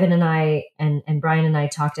 But Ivan and I and Brian and I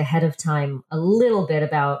talked ahead of time a little bit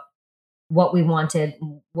about what we wanted,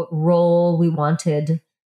 what role we wanted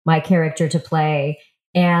my character to play.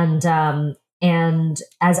 And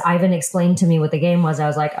as Ivan explained to me what the game was, I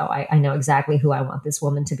was like, I know exactly who I want this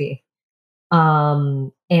woman to be.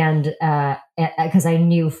 And because I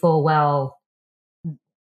knew full well,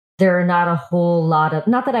 there are not a whole lot of,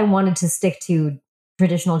 not that I wanted to stick to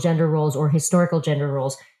traditional gender roles or historical gender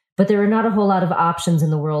roles, but there are not a whole lot of options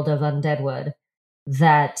in the world of Undeadwood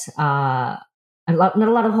not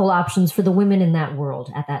a lot of whole options for the women in that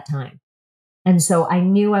world at that time. And so I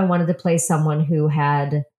knew I wanted to play someone who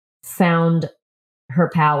had found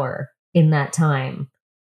her power in that time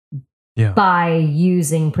by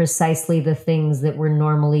using precisely the things that were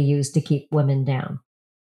normally used to keep women down.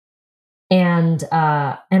 And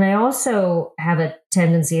I also have a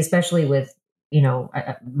tendency, especially with,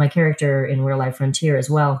 my character in Real Life Frontier as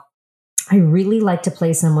well, I really like to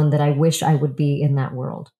play someone that I wish I would be in that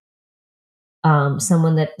world.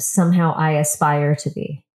 Someone that somehow I aspire to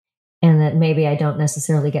be, and that maybe I don't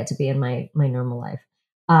necessarily get to be in my normal life.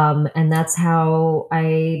 And that's how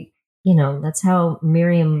that's how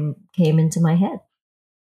Miriam came into my head.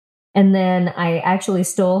 And then I actually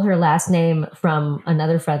stole her last name from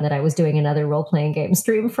another friend that I was doing another role-playing game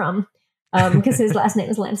stream from. because his last name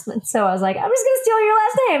is Landesman. So I was like, I'm just going to steal your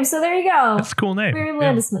last name. So there you go. That's a cool name. Miriam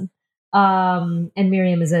Landesman. And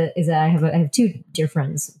Miriam is I have two dear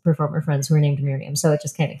friends, performer friends, who are named Miriam. So it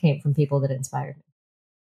just kind of came from people that inspired me.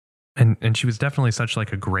 And she was definitely such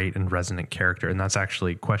like a great and resonant character. And that's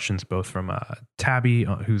actually questions both from Tabby,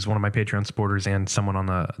 who's one of my Patreon supporters, and someone on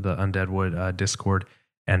the Undeadwood Discord,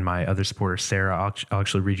 and my other supporter, Sarah. I'll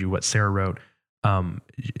actually read you what Sarah wrote.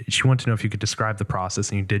 She wanted to know if you could describe the process,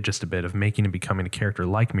 and you did just a bit, of making and becoming a character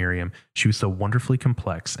like Miriam. She was so wonderfully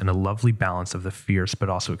complex and a lovely balance of the fierce but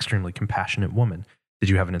also extremely compassionate woman. Did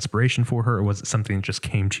you have an inspiration for her, or was it something that just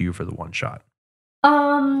came to you for the one shot?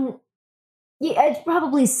 Yeah, it's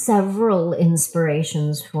probably several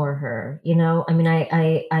inspirations for her. You know, I mean,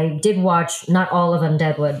 I did watch not all of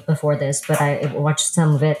Undeadwood before this, but I watched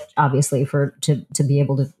some of it, obviously, to be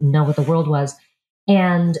able to know what the world was.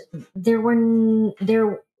 And there, you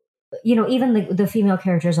know, even the female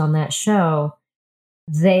characters on that show,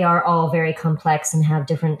 they are all very complex and have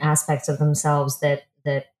different aspects of themselves that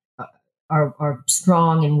are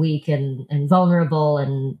strong and weak and vulnerable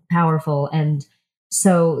and powerful. And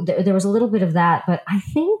so there was a little bit of that, but I'm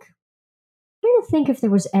trying to think if there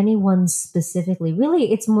was anyone specifically.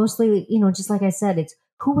 Really, it's mostly, you know, just like I said, it's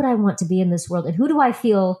who would I want to be in this world, and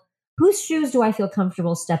whose shoes do I feel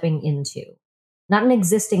comfortable stepping into? Not an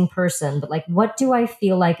existing person, but like, what do I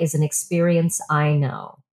feel like is an experience I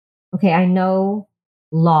know? Okay, I know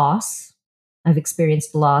loss. I've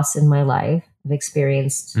experienced loss in my life. I've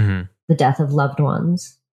experienced the death of loved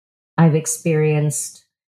ones. I've experienced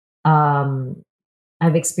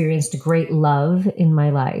great love in my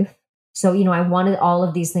life. So, you know, I wanted all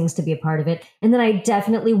of these things to be a part of it. And then I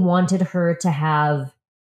definitely wanted her to have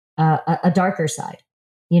a darker side.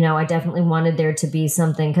 You know, I definitely wanted there to be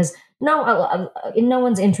something, because no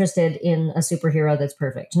one's interested in a superhero that's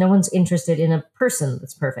perfect. No one's interested in a person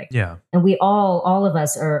that's perfect. Yeah. And we all of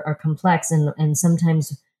us are complex, and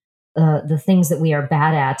sometimes the things that we are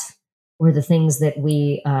bad at, or the things that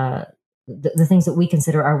we the things that we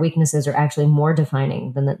consider our weaknesses, are actually more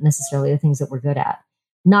defining than necessarily the things that we're good at.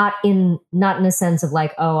 Not in a sense of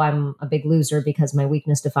like, oh, I'm a big loser because my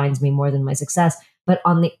weakness defines me more than my success, but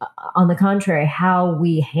on the contrary, how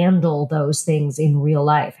we handle those things in real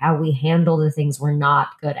life, how we handle the things we're not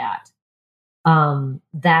good at.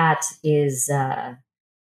 That is, I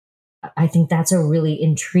think that's a really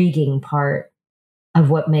intriguing part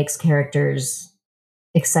of what makes characters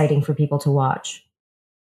exciting for people to watch.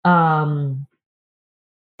 Are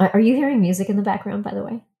you hearing music in the background, by the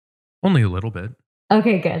way? Only a little bit.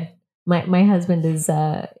 Okay, good. My husband is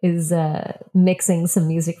mixing some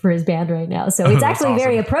music for his band right now, so it's actually awesome.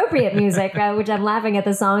 Very appropriate music, which I'm laughing at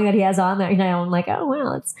the song that he has on there. And I'm like, oh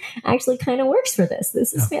wow, it's actually kind of works for this.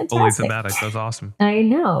 This is fantastic. Fully thematic. That's awesome. I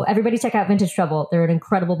know. Everybody check out Vintage Trouble. They're an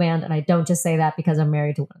incredible band, and I don't just say that because I'm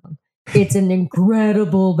married to one of them. It's an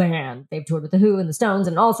incredible band. They've toured with the Who and the Stones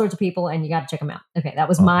and all sorts of people, and you got to check them out. Okay, that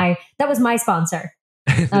was my sponsor.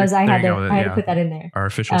 I had to put that in there. Our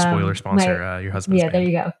official spoiler sponsor, your husband's band.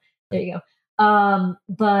 There you go.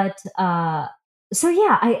 So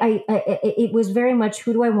yeah, it was very much,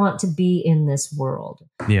 who do I want to be in this world?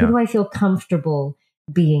 Yeah. Who do I feel comfortable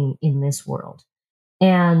being in this world?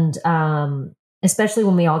 And especially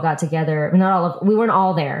when we all got together, we weren't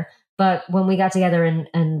all there, but when we got together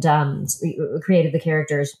and created the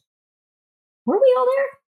characters, were we all there?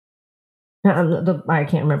 I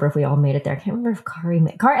can't remember if we all made it there. I can't remember if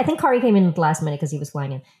I think Kari came in at the last minute because he was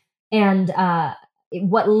flying in. And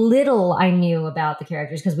what little I knew about the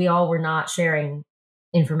characters, because we all were not sharing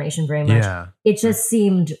information very much, it just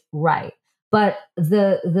seemed right. But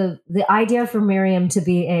the idea for Miriam to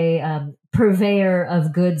be a purveyor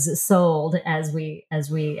of goods sold, as we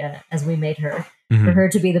made her, for her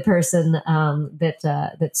to be the person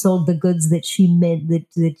that sold the goods that she meant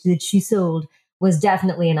that she sold, was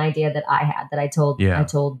definitely an idea that I had, that I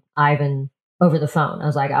told Ivan over the phone. I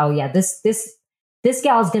was like, oh yeah, this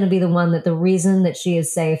gal is going to be the one, that the reason that she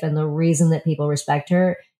is safe and the reason that people respect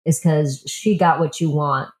her is because she got what you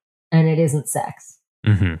want, and it isn't sex.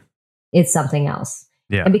 Mm-hmm. It's something else.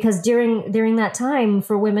 Yeah. And because during that time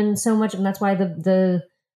for women, so much, and that's why the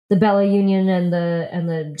Bella Union and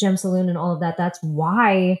the Gem Saloon and all of that, that's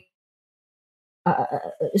why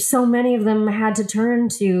so many of them had to turn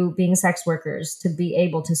to being sex workers to be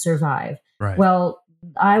able to survive. Right. Well,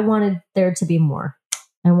 I wanted there to be more.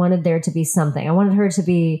 I wanted there to be something. I wanted her to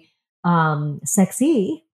be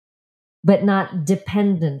sexy, but not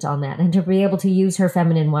dependent on that, and to be able to use her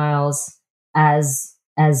feminine wiles as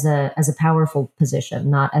a powerful position,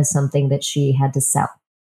 not as something that she had to sell.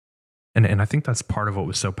 And I think that's part of what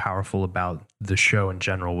was so powerful about the show in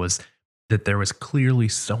general, was that there was clearly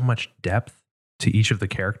so much depth to each of the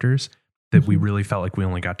characters that we really felt like we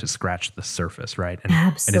only got to scratch the surface, right?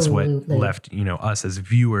 And it's what left, us as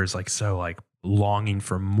viewers like longing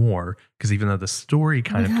for more, because even though the story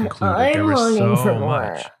kind of concluded, there was so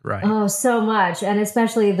much, right? Oh, so much. And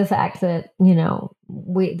especially the fact that,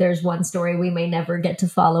 there's one story we may never get to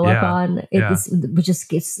follow up on. Which just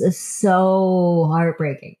gets so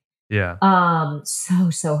heartbreaking. Yeah.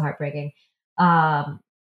 So heartbreaking.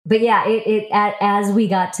 But yeah, as we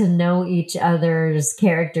got to know each other's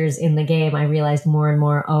characters in the game, I realized more and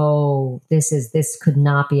more, this could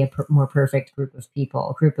not be a more perfect group of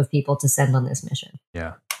people to send on this mission.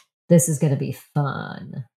 Yeah. This is going to be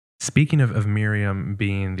fun. Speaking of Miriam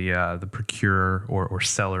being the procurer or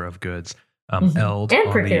seller of goods, Eld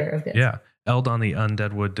and procurer of goods. Yeah. Eld on the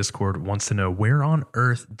Undeadwood Discord wants to know, where on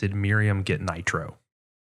earth did Miriam get nitro?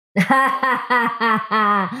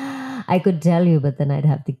 I could tell you, but then I'd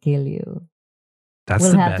have to kill you. That's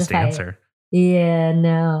the best answer. Yeah,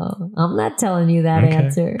 no. I'm not telling you that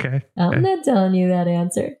answer. Okay. I'm not telling you that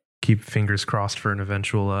answer. Keep fingers crossed for an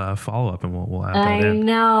eventual follow-up, and we'll add that in. I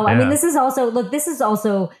know. Yeah. I mean, this is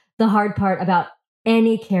also the hard part about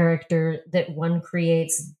any character that one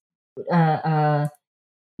creates, whether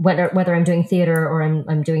I'm doing theater or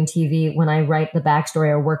I'm doing TV, when I write the backstory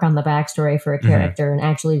or work on the backstory for a character and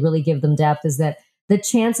actually really give them depth, is that the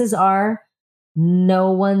chances are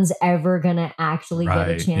no one's ever going to actually get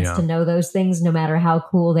a chance to know those things, no matter how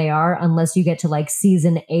cool they are, unless you get to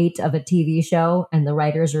season 8 of a TV show and the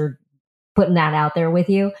writers are putting that out there with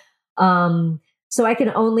you. So I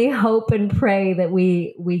can only hope and pray that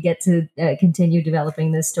we get to continue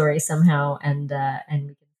developing this story somehow, and we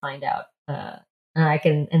can find out.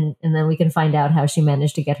 And then we can find out how she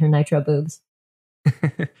managed to get her nitro boobs.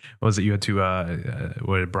 Was it you had to?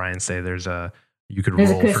 What did Brian say? You could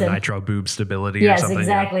roll for nitro boob stability. Yes, or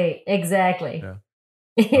something. Exactly. Yeah.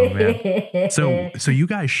 Oh, man. So you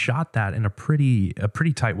guys shot that in a pretty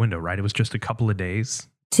tight window, right? It was just a couple of days.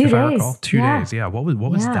 2 days. I recall. 2 days. Yeah. What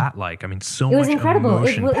was that like? I mean, so much incredible.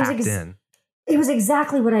 Emotion packed in. It was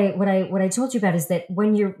exactly what I told you about, is that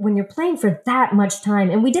when you're playing for that much time,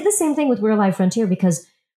 and we did the same thing with We're Alive Frontier, because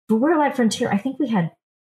for We're Alive Frontier, I think we had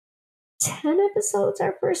 10 episodes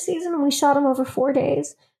our first season, and we shot them over 4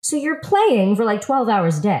 days. So you're playing for 12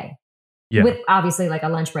 hours a day, with obviously a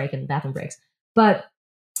lunch break and bathroom breaks. But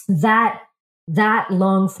that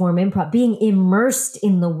long form improv, being immersed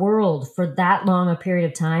in the world for that long a period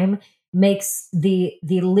of time, makes the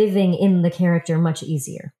living in the character much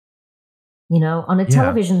easier. On a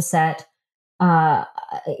television set,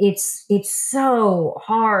 it's so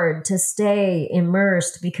hard to stay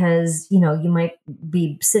immersed, because, you might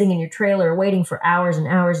be sitting in your trailer waiting for hours and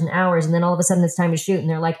hours and hours. And then all of a sudden it's time to shoot. And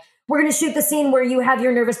they're like, we're going to shoot the scene where you have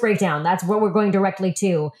your nervous breakdown. That's what we're going directly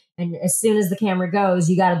to. And as soon as the camera goes,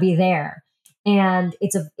 you got to be there. And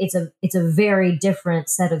it's a very different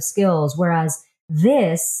set of skills. Whereas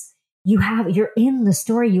this, you're in the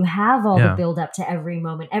story, you have all the build up to every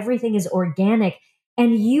moment. Everything is organic,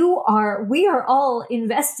 and we are all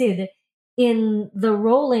invested in the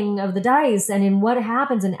rolling of the dice and in what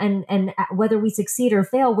happens, and whether we succeed or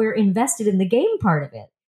fail, we're invested in the game part of it.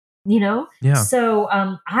 Yeah. So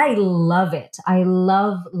I love it. I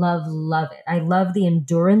love it. I love the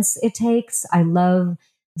endurance it takes. I love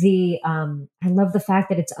the fact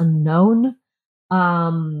that it's unknown.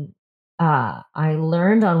 I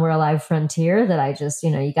learned on We're Alive Frontier that I just,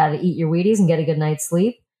 you got to eat your Wheaties and get a good night's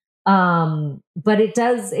sleep. But it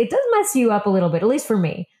does mess you up a little bit, at least for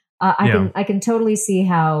me. I can totally see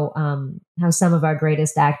how some of our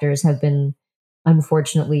greatest actors have been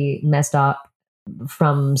unfortunately messed up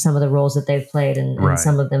from some of the roles that they've played, and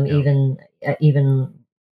some of them even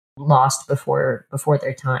lost before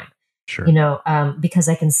their time. Sure. Because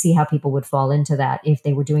I can see how people would fall into that if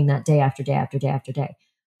they were doing that day after day after day after day.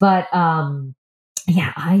 But I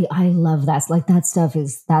love that. That stuff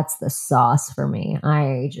that's the sauce for me.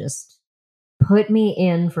 I just put me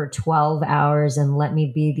in for 12 hours and let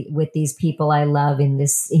me be with these people I love in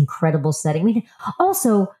this incredible setting. I mean,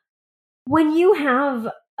 also, when you have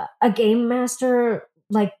a game master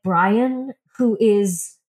like Brian, who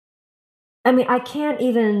is, I can't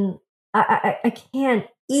even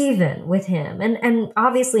with him, and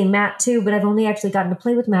obviously Matt too, but I've only actually gotten to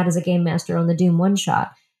play with Matt as a game master on the Doom one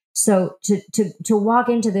shot. So to walk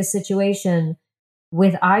into this situation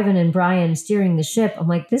with Ivan and Brian steering the ship, I'm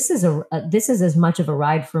like, this is as much of a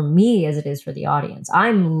ride for me as it is for the audience.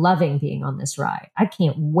 I'm loving being on this ride. I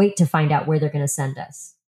can't wait to find out where they're going to send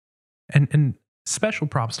us. And special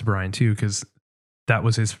props to Brian too, because that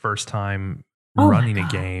was his first time running a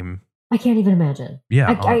game I can't even imagine.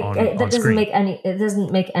 Yeah, that doesn't make it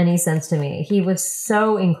doesn't make any sense to me. He was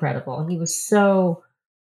so incredible. He was so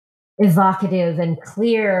evocative and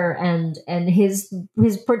clear, and his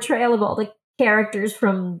portrayal of all the characters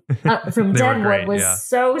from Deadwood was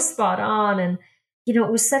so spot on, and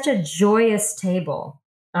it was such a joyous table,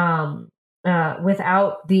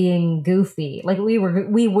 without being goofy. Like we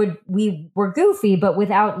were goofy, but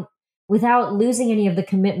without losing any of the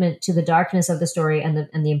commitment to the darkness of the story and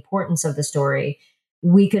the importance of the story.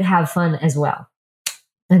 We could have fun as well.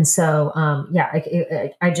 And so,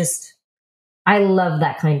 I love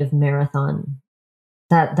that kind of marathon.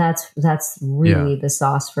 That's really the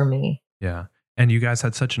sauce for me. Yeah. And you guys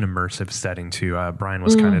had such an immersive setting too. Brian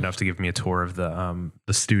was kind enough to give me a tour of the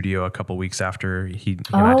studio a couple weeks after he and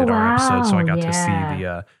I did our episode, so I got to see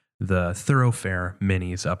the Thoroughfare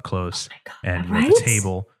minis up close and the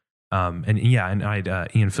table. And I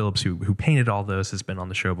Ian Phillips, who painted all those, has been on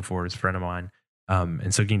the show before. He's a friend of mine,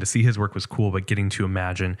 and so getting to see his work was cool. But getting to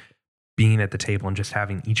imagine being at the table and just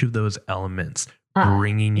having each of those elements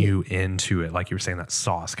bringing you into it, like you were saying, that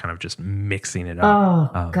sauce, kind of just mixing it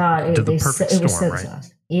up. Oh God, to the perfect storm, right?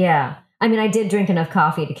 Sauce. Yeah, I mean, I did drink enough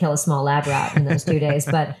coffee to kill a small lab rat in those 2 days,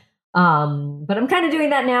 but I'm kind of doing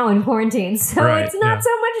that now in quarantine, so it's not so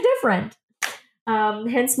much different.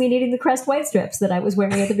 Hence me needing the Crest white strips that I was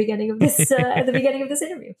wearing at the beginning of this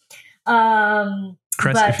interview.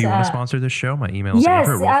 Crest, if you want to sponsor this show, my email is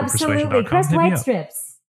absolutely. Crest white strips.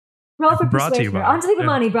 Roll for brought Persuasion. On to Leave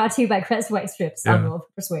Money, brought to you by Crest White Strips on Roll for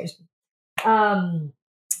Persuasion. So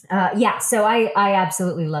I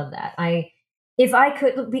absolutely love that. If I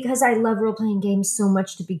could, because I love role-playing games so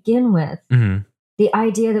much to begin with, the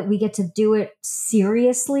idea that we get to do it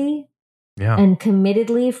seriously and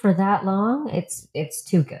committedly for that long, it's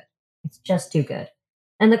too good. It's just too good.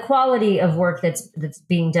 And the quality of work that's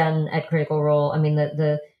being done at Critical Role, I mean,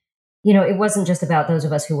 it wasn't just about those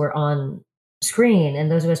of us who were on screen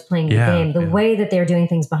and those of us playing the game. The way that they're doing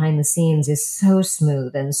things behind the scenes is so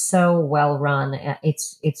smooth and so well run.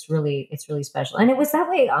 It's really special. And it was that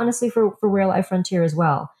way, honestly, for Real Life Frontier as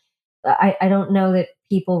well. I don't know that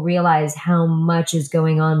people realize how much is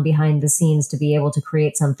going on behind the scenes to be able to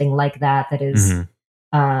create something like that is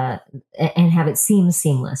and have it seem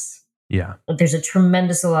seamless. Yeah. There's a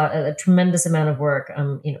tremendous amount of work.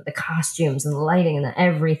 The costumes and the lighting and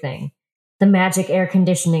everything. The magic air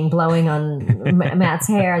conditioning blowing on Matt's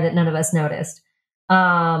hair that none of us noticed.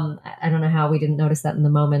 I don't know how we didn't notice that in the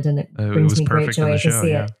moment, and it brings me great joy to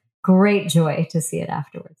see it. Great joy to see it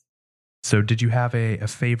afterwards. So did you have a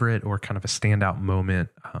favorite or kind of a standout moment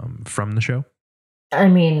from the show? I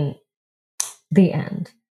mean, the end.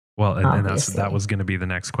 Well, and that was going to be the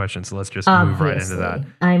next question. So let's just move right into that.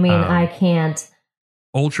 I mean, I can't.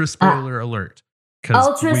 Ultra spoiler alert.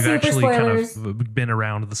 Because we've actually spoilers. kind of been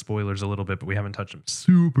around the spoilers a little bit, but we haven't touched them.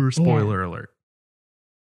 Super spoiler alert.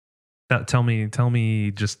 Tell me about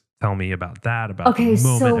that, about the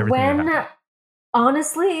moment, so everything.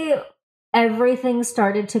 Honestly, everything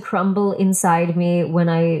started to crumble inside me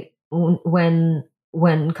when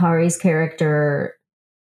Kari's character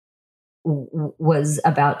was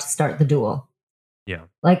about to start the duel. Yeah.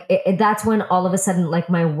 Like that's when all of a sudden, like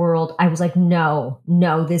my world, I was like, no,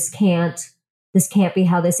 this can't be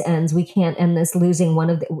how this ends. We can't end this losing one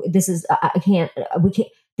of this can't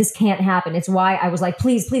happen. It's why I was like,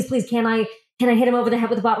 please, can I hit him over the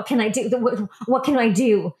head with a bottle? Can I do what can I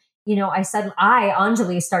do?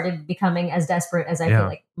 Anjali started becoming as desperate as I feel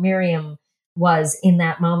like Miriam was in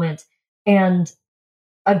that moment. And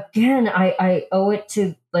again, I owe it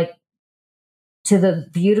to the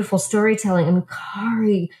beautiful storytelling. I mean,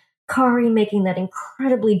 Kari making that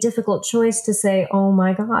incredibly difficult choice to say, oh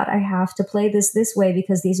my God, I have to play this way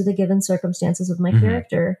because these are the given circumstances of my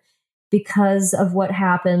character because of what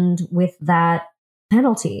happened with that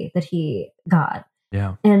penalty that he got.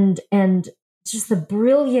 Yeah. And just the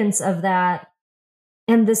brilliance of that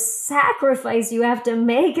and the sacrifice you have to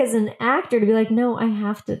make as an actor to be like, no, I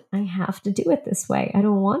have to do it this way. I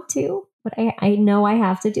don't want to, but I know I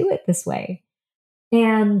have to do it this way.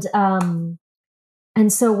 And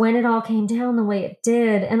so when it all came down the way it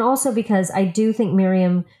did, and also because I do think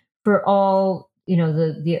Miriam, for all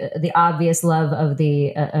the obvious love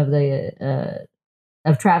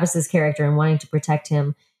of Travis's character and wanting to protect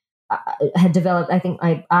him, had developed. I think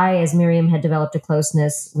I as Miriam had developed a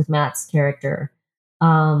closeness with Matt's character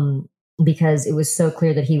because it was so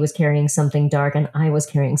clear that he was carrying something dark and I was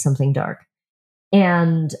carrying something dark,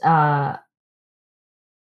 and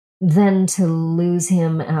then to lose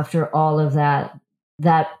him after all of that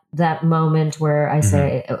moment where I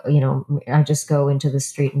say, I just go into the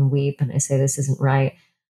street and weep and I say, this isn't right.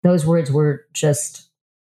 Those words were just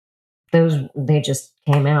they just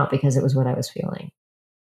came out because it was what I was feeling.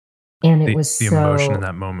 And it was the emotion in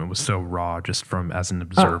that moment was so raw, just from as an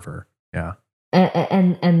observer. Yeah.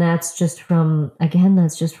 And that's just from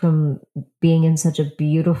being in such a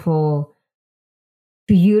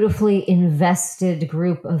beautifully invested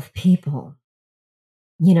group of people.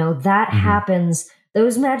 That happens.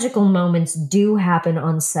 Those magical moments do happen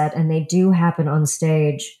on set and they do happen on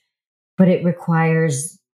stage, but it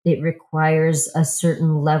requires a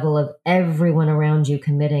certain level of everyone around you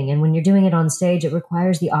committing. And when you're doing it on stage, it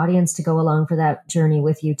requires the audience to go along for that journey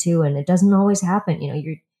with you too. And it doesn't always happen.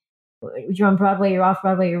 You're on Broadway, you're off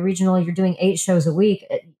Broadway, you're regional, you're doing 8 shows a week.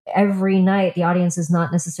 Every night, the audience is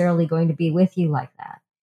not necessarily going to be with you like that.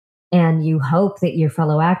 And you hope that your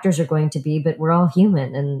fellow actors are going to be, but we're all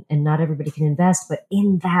human and not everybody can invest. But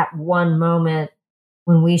in that one moment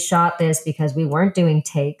when we shot this, because we weren't doing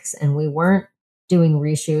takes and we weren't doing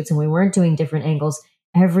reshoots and we weren't doing different angles,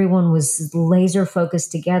 everyone was laser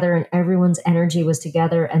focused together and everyone's energy was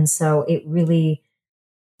together. And so it really,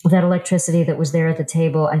 that electricity that was there at the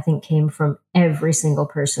table, I think came from every single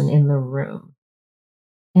person in the room.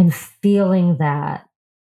 And feeling that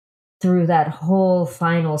through that whole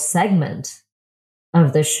final segment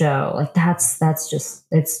of the show, like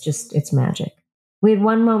it's magic. We had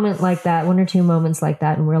one moment like that, 1 or 2 moments like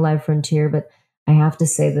that in Real Life Frontier, but I have to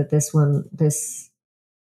say that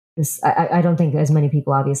I don't think as many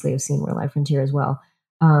people obviously have seen Real Life Frontier as well.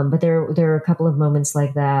 But there are a couple of moments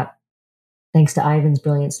like that, thanks to Ivan's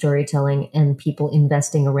brilliant storytelling and people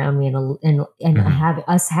investing around me and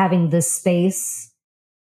having this space,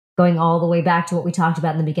 going all the way back to what we talked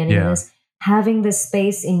about in the beginning of this, having this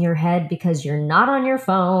space in your head because you're not on your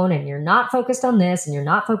phone and you're not focused on this and you're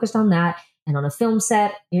not focused on that. And on a film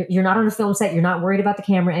set, you're not on a film set. You're not worried about the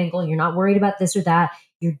camera angle. You're not worried about this or that.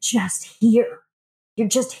 You're just here. You're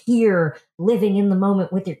just here living in the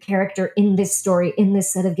moment with your character in this story, in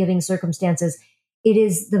this set of giving circumstances. It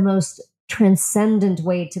is the most transcendent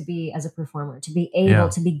way to be as a performer, to be able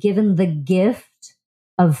to be given the gift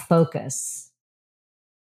of focus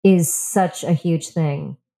is such a huge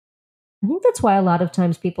thing. I think that's why a lot of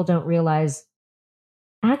times people don't realize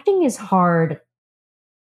acting is hard,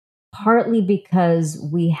 partly because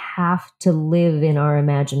we have to live in our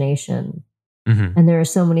imagination. And there are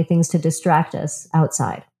so many things to distract us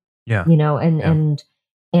outside. Yeah. And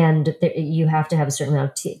you have to have a certain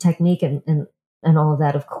amount of technique and all of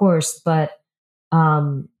that, of course, but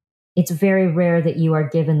it's very rare that you are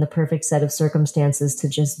given the perfect set of circumstances to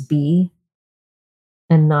just be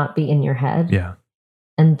and not be in your head. Yeah.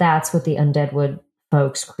 And that's what the Undeadwood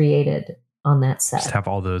folks created on that set. Just have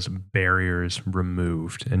all those barriers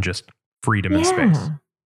removed and just freedom and space.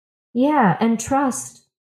 Yeah. And trust.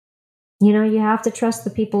 You have to trust the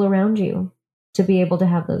people around you to be able to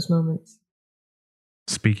have those moments.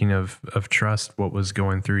 Speaking of trust, what was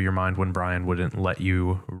going through your mind when Brian wouldn't let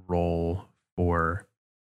you roll for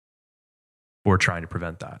trying to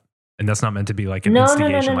prevent that? And that's not meant to be like an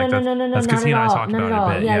instigation. No. That's because he and I talked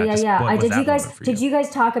about it a bit. Yeah. Did you guys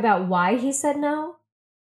talk about why he said no?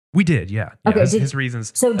 We did, yeah. Okay. His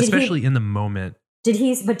reasons, so especially in the moment. Did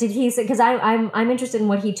he say, because I'm interested in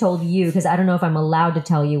what he told you, because I don't know if I'm allowed to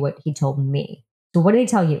tell you what he told me. So what did he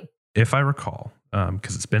tell you? If I recall,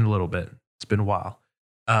 because it's been a little bit, it's been a while.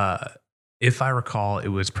 If I recall, it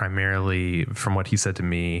was primarily from what he said to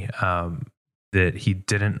me, that he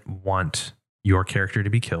didn't want your character to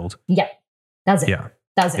be killed. Yeah. That's it. Yeah.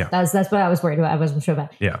 That's it. Yeah. That's what I was worried about. I wasn't sure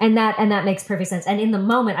about. Yeah. And that makes perfect sense. And in the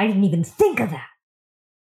moment, I didn't even think of that.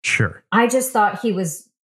 Sure. I just thought he was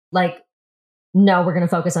like, no, we're going to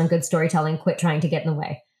focus on good storytelling. Quit trying to get in the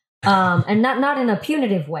way. And not in a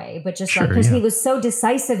punitive way, but just because he was so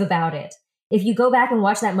decisive about it. If you go back and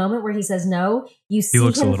watch that moment where he says no, you see he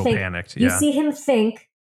looks him a little think, panicked. You see him think,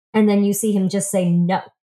 and then you see him just say no.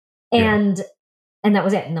 And that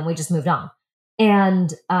was it. And then we just moved on.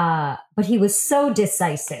 And but he was so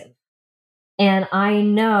decisive. And I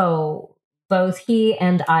know both he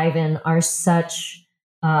and Ivan are such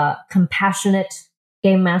compassionate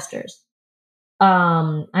game masters.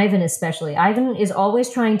 Ivan especially. Ivan is always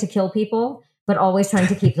trying to kill people, but always trying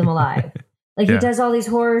to keep them alive. Like he does all these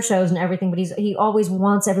horror shows and everything, but he always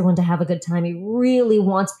wants everyone to have a good time. He really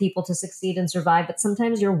wants people to succeed and survive, but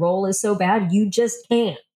sometimes your role is so bad you just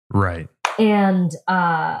can't. Right. And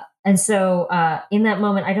so in that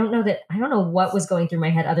moment, I don't know what was going through my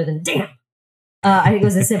head other than damn. I think it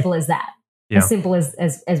was as simple as that. As simple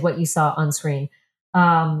as what you saw on screen.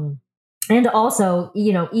 And also,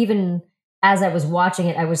 even as I was watching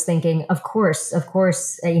it, I was thinking, of course,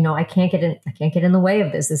 I can't get in the way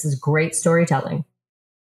of this. This is great storytelling.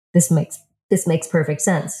 This makes perfect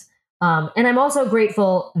sense. And I'm also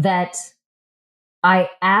grateful that I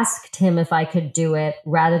asked him if I could do it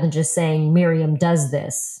rather than just saying Miriam does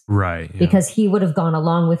this. Right. Yeah. Because he would have gone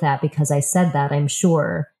along with that because I said that, I'm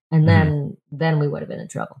sure. And then we would have been in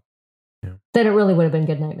trouble. Yeah. Then it really would have been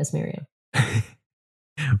good night, Miss Miriam.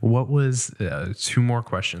 What was 2 more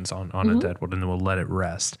questions on a Deadwood, and then we'll let it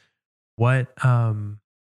rest. What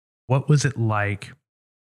was it like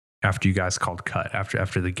after you guys called cut,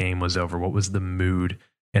 after the game was over? What was the mood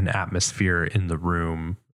and atmosphere in the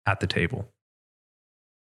room at the table?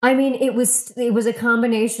 I mean, it was a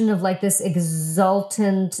combination of like this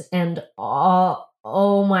exultant and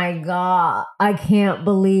oh my God, I can't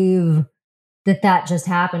believe that just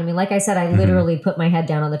happened. I mean, like I said, I literally put my head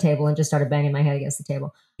down on the table and just started banging my head against the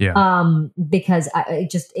table. Yeah. Because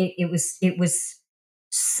it was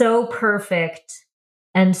so perfect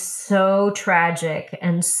and so tragic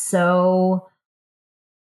and so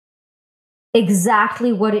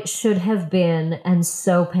exactly what it should have been and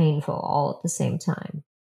so painful all at the same time.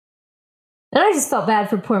 And I just felt bad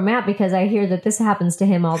for poor Matt because I hear that this happens to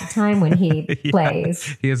him all the time when he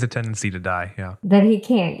plays. He has a tendency to die. Yeah. That he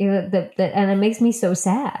can't, and it makes me so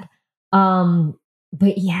sad.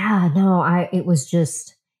 But yeah, no, it was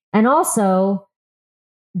just, and also,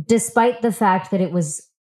 despite the fact that it was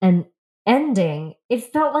an ending,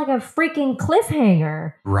 it felt like a freaking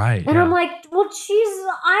cliffhanger. Right. And I'm like, well, geez,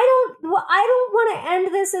 I don't want to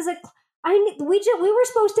end this as we were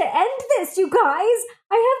supposed to end this, you guys.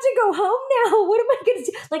 I have to go home now. What am I going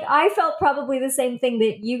to do? Like, I felt probably the same thing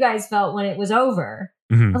that you guys felt when it was over.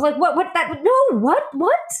 I was like, what, like,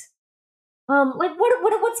 what's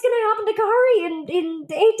going to happen to Kari in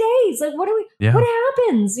 8 days? Like, what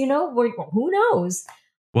happens? Who knows?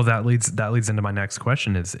 Well, that leads into my next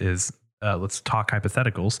question is let's talk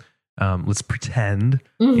hypotheticals. Let's pretend,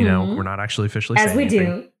 we're not actually officially saying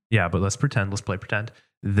anything. Do. Yeah, but let's pretend, let's play pretend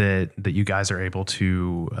that you guys are able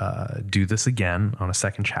to do this again on a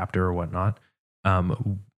second chapter or whatnot.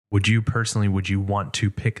 Would you want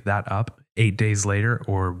to pick that up 8 days later,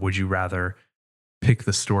 or would you rather pick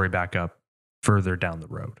the story back up further down the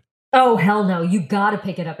road? Oh, hell no. You got to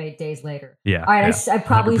pick it up 8 days later. Yeah. All right. Yeah, I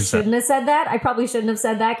probably 100%. Shouldn't have said that. I probably shouldn't have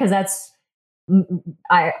said that because that's,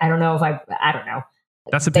 I don't know if I don't know.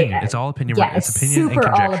 That's opinion. It's all opinion. Yeah, it's opinion super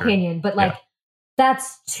and all opinion. But like,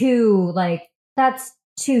 that's too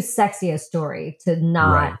sexy a story to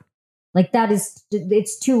not, right. Like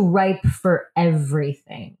it's too ripe for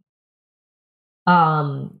everything.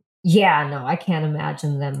 Yeah, no, I can't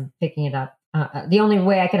imagine them picking it up. The only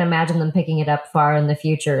way I can imagine them picking it up far in the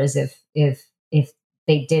future is if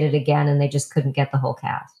they did it again and they just couldn't get the whole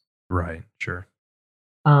cast. Right. Sure.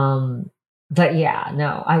 But yeah,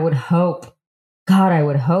 no, I would hope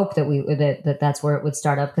that that's where it would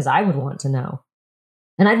start up because I would want to know,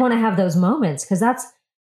 and I'd want to have those moments because that's.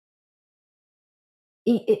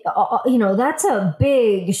 That's a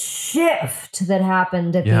big shift that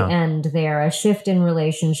happened at the end there, a shift in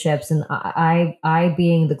relationships. And I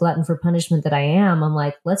being the glutton for punishment that I am, I'm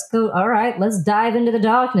like, let's go. All right, let's dive into the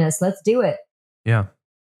darkness. Let's do it. Yeah.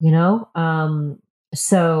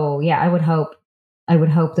 So yeah, I would hope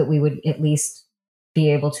that we would at least be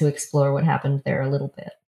able to explore what happened there a little bit.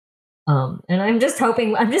 And I'm just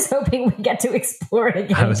hoping we get to explore it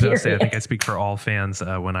again. I was going to say, I think I speak for all fans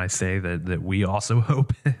when I say that we also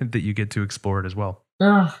hope that you get to explore it as well.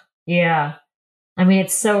 Oh, yeah. I mean,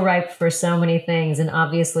 it's so ripe for so many things. And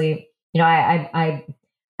obviously, I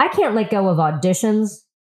can't let go of auditions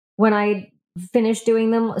when I finish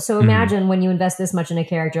doing them. So imagine when you invest this much in a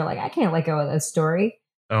character, like I can't let go of this story.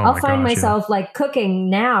 Oh, I'll find myself like cooking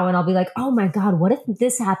now and I'll be like, oh my God, what if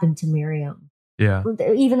this happened to Miriam? Yeah.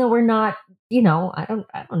 Even though we're not, I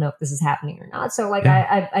don't know if this is happening or not. So like,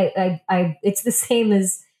 I it's the same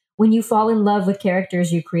as when you fall in love with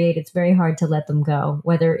characters you create, it's very hard to let them go.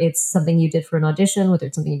 Whether it's something you did for an audition, whether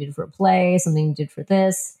it's something you did for a play, something you did for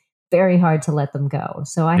this, very hard to let them go.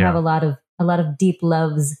 So I have a lot of deep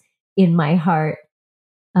loves in my heart.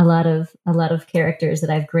 A lot of characters that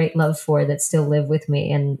I have great love for that still live with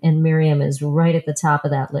me. And Miriam is right at the top of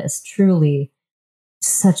that list. Truly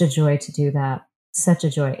such a joy to do that. Such a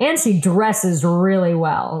joy. And she dresses really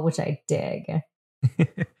well, which I dig.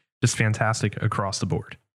 Just fantastic across the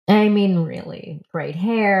board. I mean, really great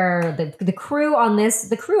hair. The crew on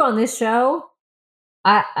this show,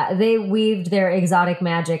 they weaved their exotic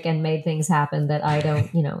magic and made things happen that I don't,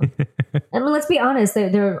 I mean, let's be honest,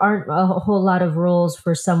 there aren't a whole lot of roles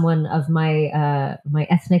for someone of my my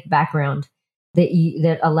ethnic background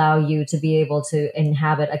that allow you to be able to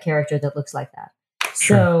inhabit a character that looks like that.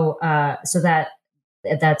 Sure. So that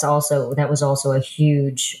was also a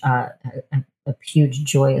huge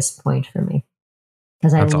joyous point for me.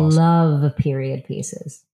 because I love period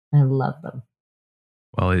pieces. I love them.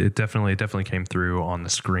 Well, it definitely came through on the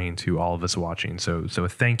screen to all of us watching. So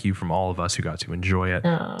thank you from all of us who got to enjoy it,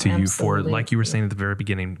 to you for, like you were saying at the very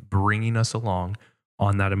beginning, bringing us along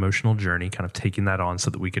on that emotional journey, kind of taking that on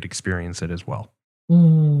so that we could experience it as well.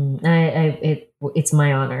 It's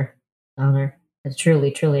my honor. It's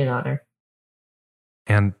truly an honor.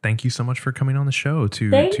 And thank you so much for coming on the show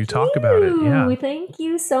to talk about it. Yeah, thank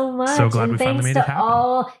you so much. So glad we finally made it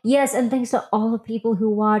happen. And thanks to all the people who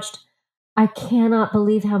watched. I cannot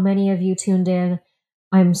believe how many of you tuned in.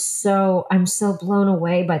 I'm so blown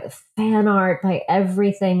away by the fan art, by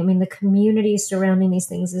everything. I mean, the community surrounding these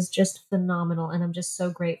things is just phenomenal, and I'm just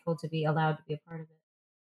so grateful to be allowed to be a part of it.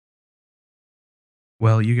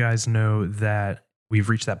 Well, you guys know that we've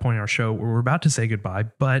reached that point in our show where we're about to say goodbye,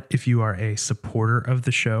 but if you are a supporter of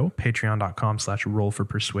the show,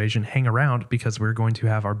 patreon.com/rollforpersuasion, hang around because we're going to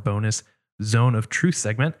have our bonus Zone of Truth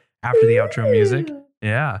segment after the outro music.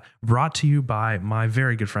 Yeah, brought to you by my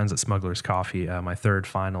very good friends at Smuggler's Coffee, my third,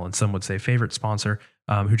 final, and some would say favorite sponsor,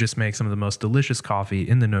 who just make some of the most delicious coffee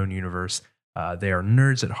in the known universe. They are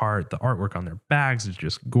nerds at heart. The artwork on their bags is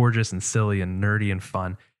just gorgeous and silly and nerdy and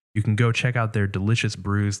fun. You can go check out their delicious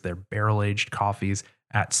brews, their barrel-aged coffees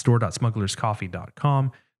at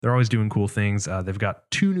store.smugglerscoffee.com. They're always doing cool things. They've got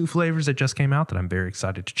 2 new flavors that just came out that I'm very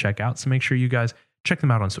excited to check out. So make sure you guys check them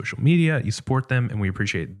out on social media. You support them, and we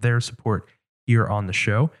appreciate their support here on the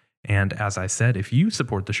show. And as I said, if you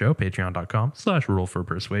support the show,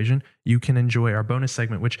 patreon.com/rollforpersuasion, you can enjoy our bonus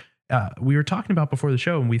segment, which we were talking about before the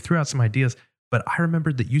show, and we threw out some ideas, but I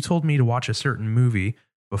remembered that you told me to watch a certain movie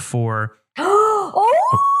before. That's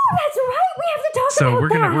right. We have to talk about that. So we're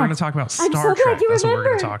gonna talk about Star Trek. That's what we're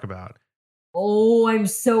gonna talk about. Oh, I'm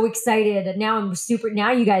so excited. Now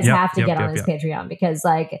you guys have to get on his Patreon because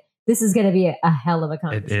this is going to be a hell of a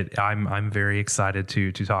conversation. I'm very excited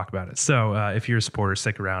to talk about it. So if you're a supporter,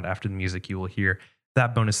 stick around. After the music, you will hear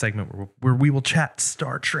that bonus segment where we will chat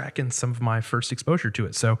Star Trek and some of my first exposure to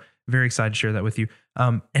it. So very excited to share that with you.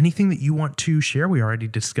 Anything that you want to share? We already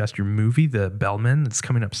discussed your movie, The Bellman, that's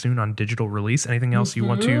coming up soon on digital release. Anything else you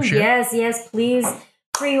want to share? Yes, please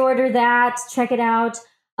pre-order that. Check it out.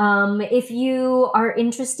 If you are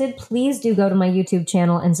interested, please do go to my YouTube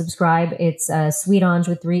channel and subscribe. It's Sweet Ange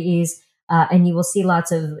with 3 E's. And you will see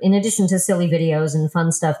lots of, in addition to silly videos and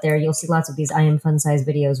fun stuff there, you'll see lots of these I Am Fun Size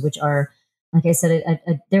videos, which are, like I said,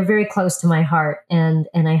 they're very close to my heart. And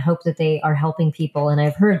I hope that they are helping people. And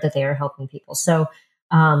I've heard that they are helping people. So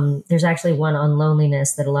there's actually one on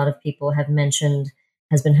loneliness that a lot of people have mentioned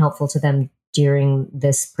has been helpful to them during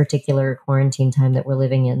this particular quarantine time that we're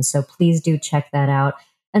living in. So please do check that out.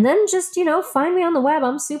 And then just, find me on the web.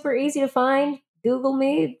 I'm super easy to find. Google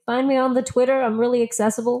me. Find me on the Twitter. I'm really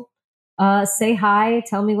accessible. Say hi.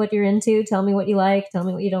 Tell me what you're into. Tell me what you like. Tell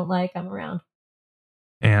me what you don't like. I'm around.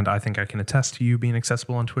 And I think I can attest to you being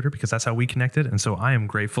accessible on Twitter because that's how we connected. And so I am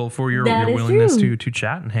grateful for your willingness to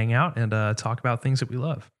chat and hang out and talk about things that we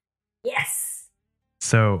love. Yes.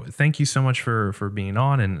 So thank you so much for being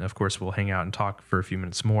on. And of course, we'll hang out and talk for a few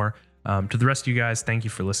minutes more. To the rest of you guys, thank you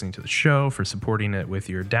for listening to the show, for supporting it with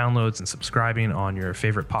your downloads and subscribing on your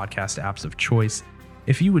favorite podcast apps of choice.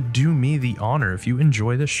 If you would do me the honor, if you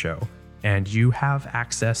enjoy this show and you have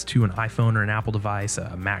access to an iPhone or an Apple device,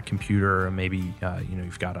 a Mac computer, or maybe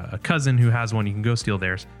you've got a cousin who has one, you can go steal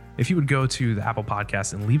theirs. If you would go to the Apple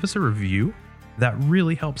Podcast and leave us a review, that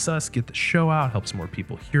really helps us get the show out, helps more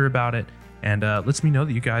people hear about it. And lets me know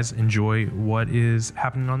that you guys enjoy what is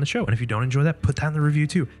happening on the show. And if you don't enjoy that, put that in the review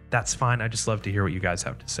too. That's fine. I just love to hear what you guys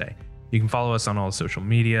have to say. You can follow us on all social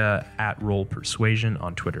media at Roll Persuasion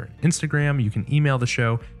on Twitter and Instagram. You can email the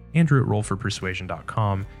show, Andrew at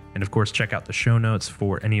rollforpersuasion.com. And of course, check out the show notes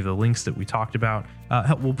for any of the links that we talked about.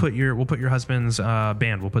 We'll put your husband's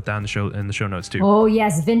band. We'll put that in the show notes too. Oh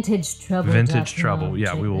yes, Vintage Trouble. Vintage Trouble.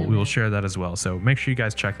 Yeah, we will share that as well. So make sure you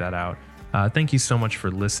guys check that out. Thank you so much for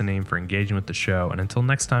listening, for engaging with the show. And until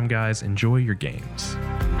next time, guys, enjoy your games.